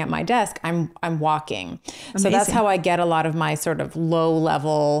working at my desk, I'm walking. Amazing. So that's how I get a lot of my sort of low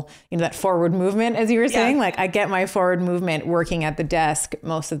level, you know, that forward movement, as you were saying, like I get my forward movement working at the desk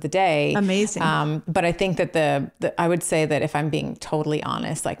most of the day. Amazing. But I think that I would say that if I'm being totally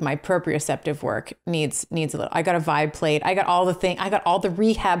honest, like my proprioceptive work needs a little. I got a vibe plate. I got all the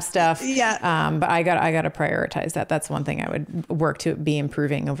rehab stuff. But I got to prioritize that. That's one thing I would work to be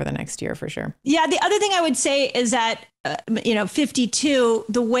improving over the next year for sure. Yeah. The other thing I would say is that 52,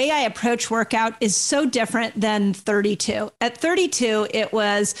 the way I approach workout is so different than 32. At 32, it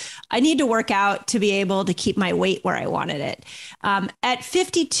was, I need to work out to be able to keep my weight where I wanted it. At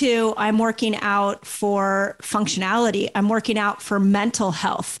 52, I'm working out for functionality. I'm working out for mental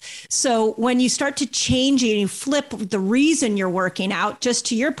health. So when you start to change and you flip the reason you're working out, just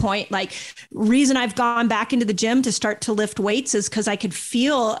to your point, like reason I've gone back into the gym to start to lift weights is because I could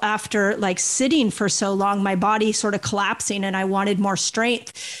feel after like sitting for so long, my body sort of collapsing and I wanted more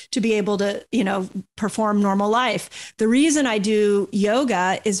strength to be able to, you know, perform normal life. The reason I do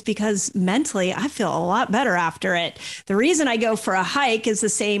yoga is because mentally I feel a lot better after it. The reason I go for a hike is the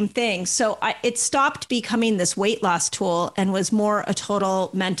same thing. So it stopped becoming this weight loss tool and was more a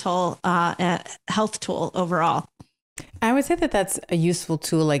total mental health tool overall. I would say that that's a useful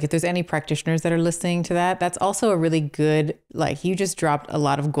tool. Like if there's any practitioners that are listening to that, that's also a really good, like you just dropped a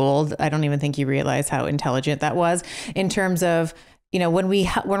lot of gold. I don't even think you realize how intelligent that was in terms of, you know, when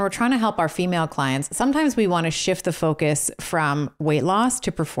we're trying to help our female clients, sometimes we want to shift the focus from weight loss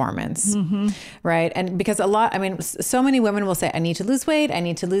to performance, right? And because so many women will say, I need to lose weight. I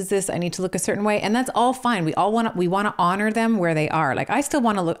need to lose this. I need to look a certain way. And that's all fine. We want to honor them where they are. Like I still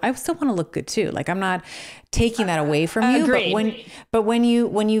want to look good too. Like I'm not taking that away from you. Agreed. But when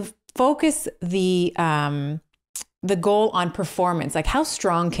you focus the goal on performance, like how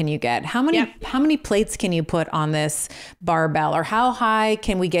strong can you get? How many plates can you put on this barbell, or how high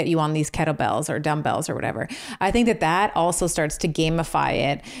can we get you on these kettlebells or dumbbells or whatever? I think that also starts to gamify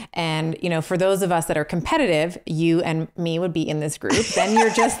it. And, you know, for those of us that are competitive, you and me would be in this group. Then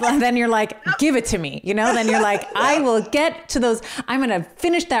you're like, give it to me, you know, then you're like, I will get to those. I'm going to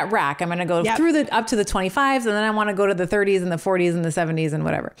finish that rack. I'm going to go through up to the 25s. And then I want to go to the 30s and the 40s and the 70s and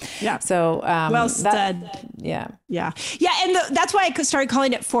whatever. Yeah. So, well said. Yeah. Yeah. And that's why I started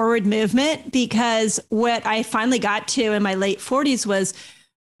calling it forward movement, because what I finally got to in my late 40s was,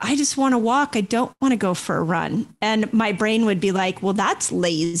 I just want to walk. I don't want to go for a run. And my brain would be like, well, that's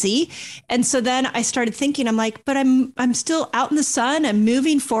lazy. And so then I started thinking, I'm like, but I'm still out in the sun. I'm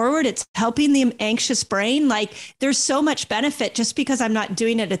moving forward. It's helping the anxious brain. Like there's so much benefit. Just because I'm not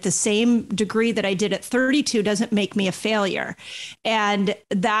doing it at the same degree that I did at 32 doesn't make me a failure. And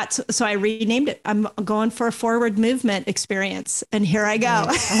so I renamed it. I'm going for a forward movement experience. And here I go.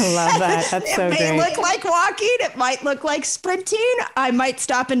 I love that. That's so great. It may look like walking. It might look like sprinting. I might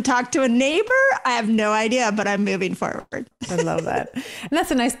stop and talk to a neighbor. I have no idea, but I'm moving forward. I love that. And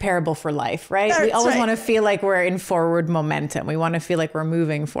that's a nice parable for life, right? That's we always want to feel like we're in forward momentum. We want to feel like we're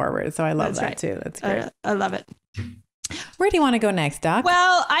moving forward. So I love that too. That's great. I love it. Where do you want to go next, Doc?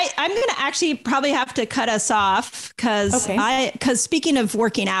 Well, I'm going to actually probably have to cut us off because speaking of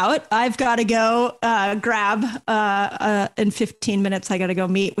working out, I've got to go grab in 15 minutes. I got to go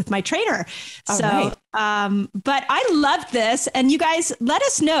meet with my trainer. But I loved this, and you guys let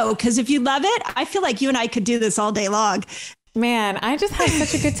us know, because if you love it, I feel like you and I could do this all day long. Man, I just had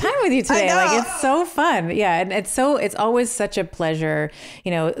such a good time with you today. Like, it's so fun. Yeah. And it's always such a pleasure.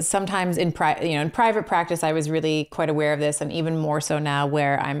 Sometimes in private practice, I was really quite aware of this, and even more so now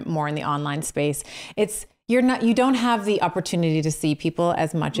where I'm more in the online space. You don't have the opportunity to see people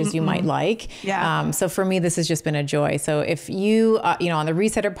as much as you might like. Yeah. So for me, this has just been a joy. So if you, on the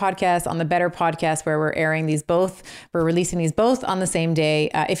Resetter podcast, on the Better podcast, where we're releasing these both on the same day.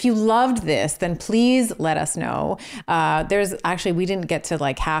 If you loved this, then please let us know. We didn't get to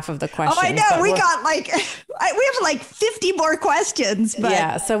like half of the questions. Oh, I know. We have like 50 more questions. But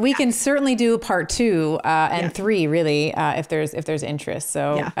yeah. So we can certainly do part 2 and 3, really, if there's interest.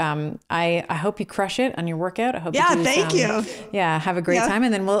 So I hope you crush it on your workout. I hope thank you. Yeah, have a great time,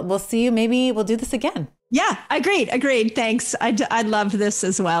 and then we'll see you. Maybe we'll do this again. Yeah, agreed. Thanks. I loved this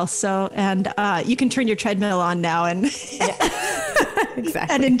as well. So, and you can turn your treadmill on now and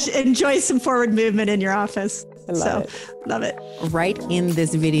exactly. and enjoy some forward movement in your office. Love it. Right in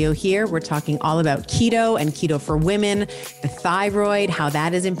this video here, we're talking all about keto and keto for women, the thyroid, how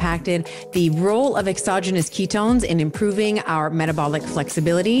that is impacted, the role of exogenous ketones in improving our metabolic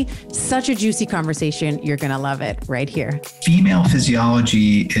flexibility. Such a juicy conversation. You're going to love it right here. Female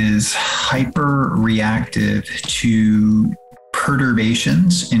physiology is hyper reactive to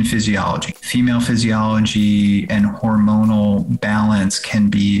perturbations in physiology. Female physiology and hormonal balance can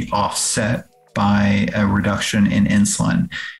be offset by a reduction in insulin.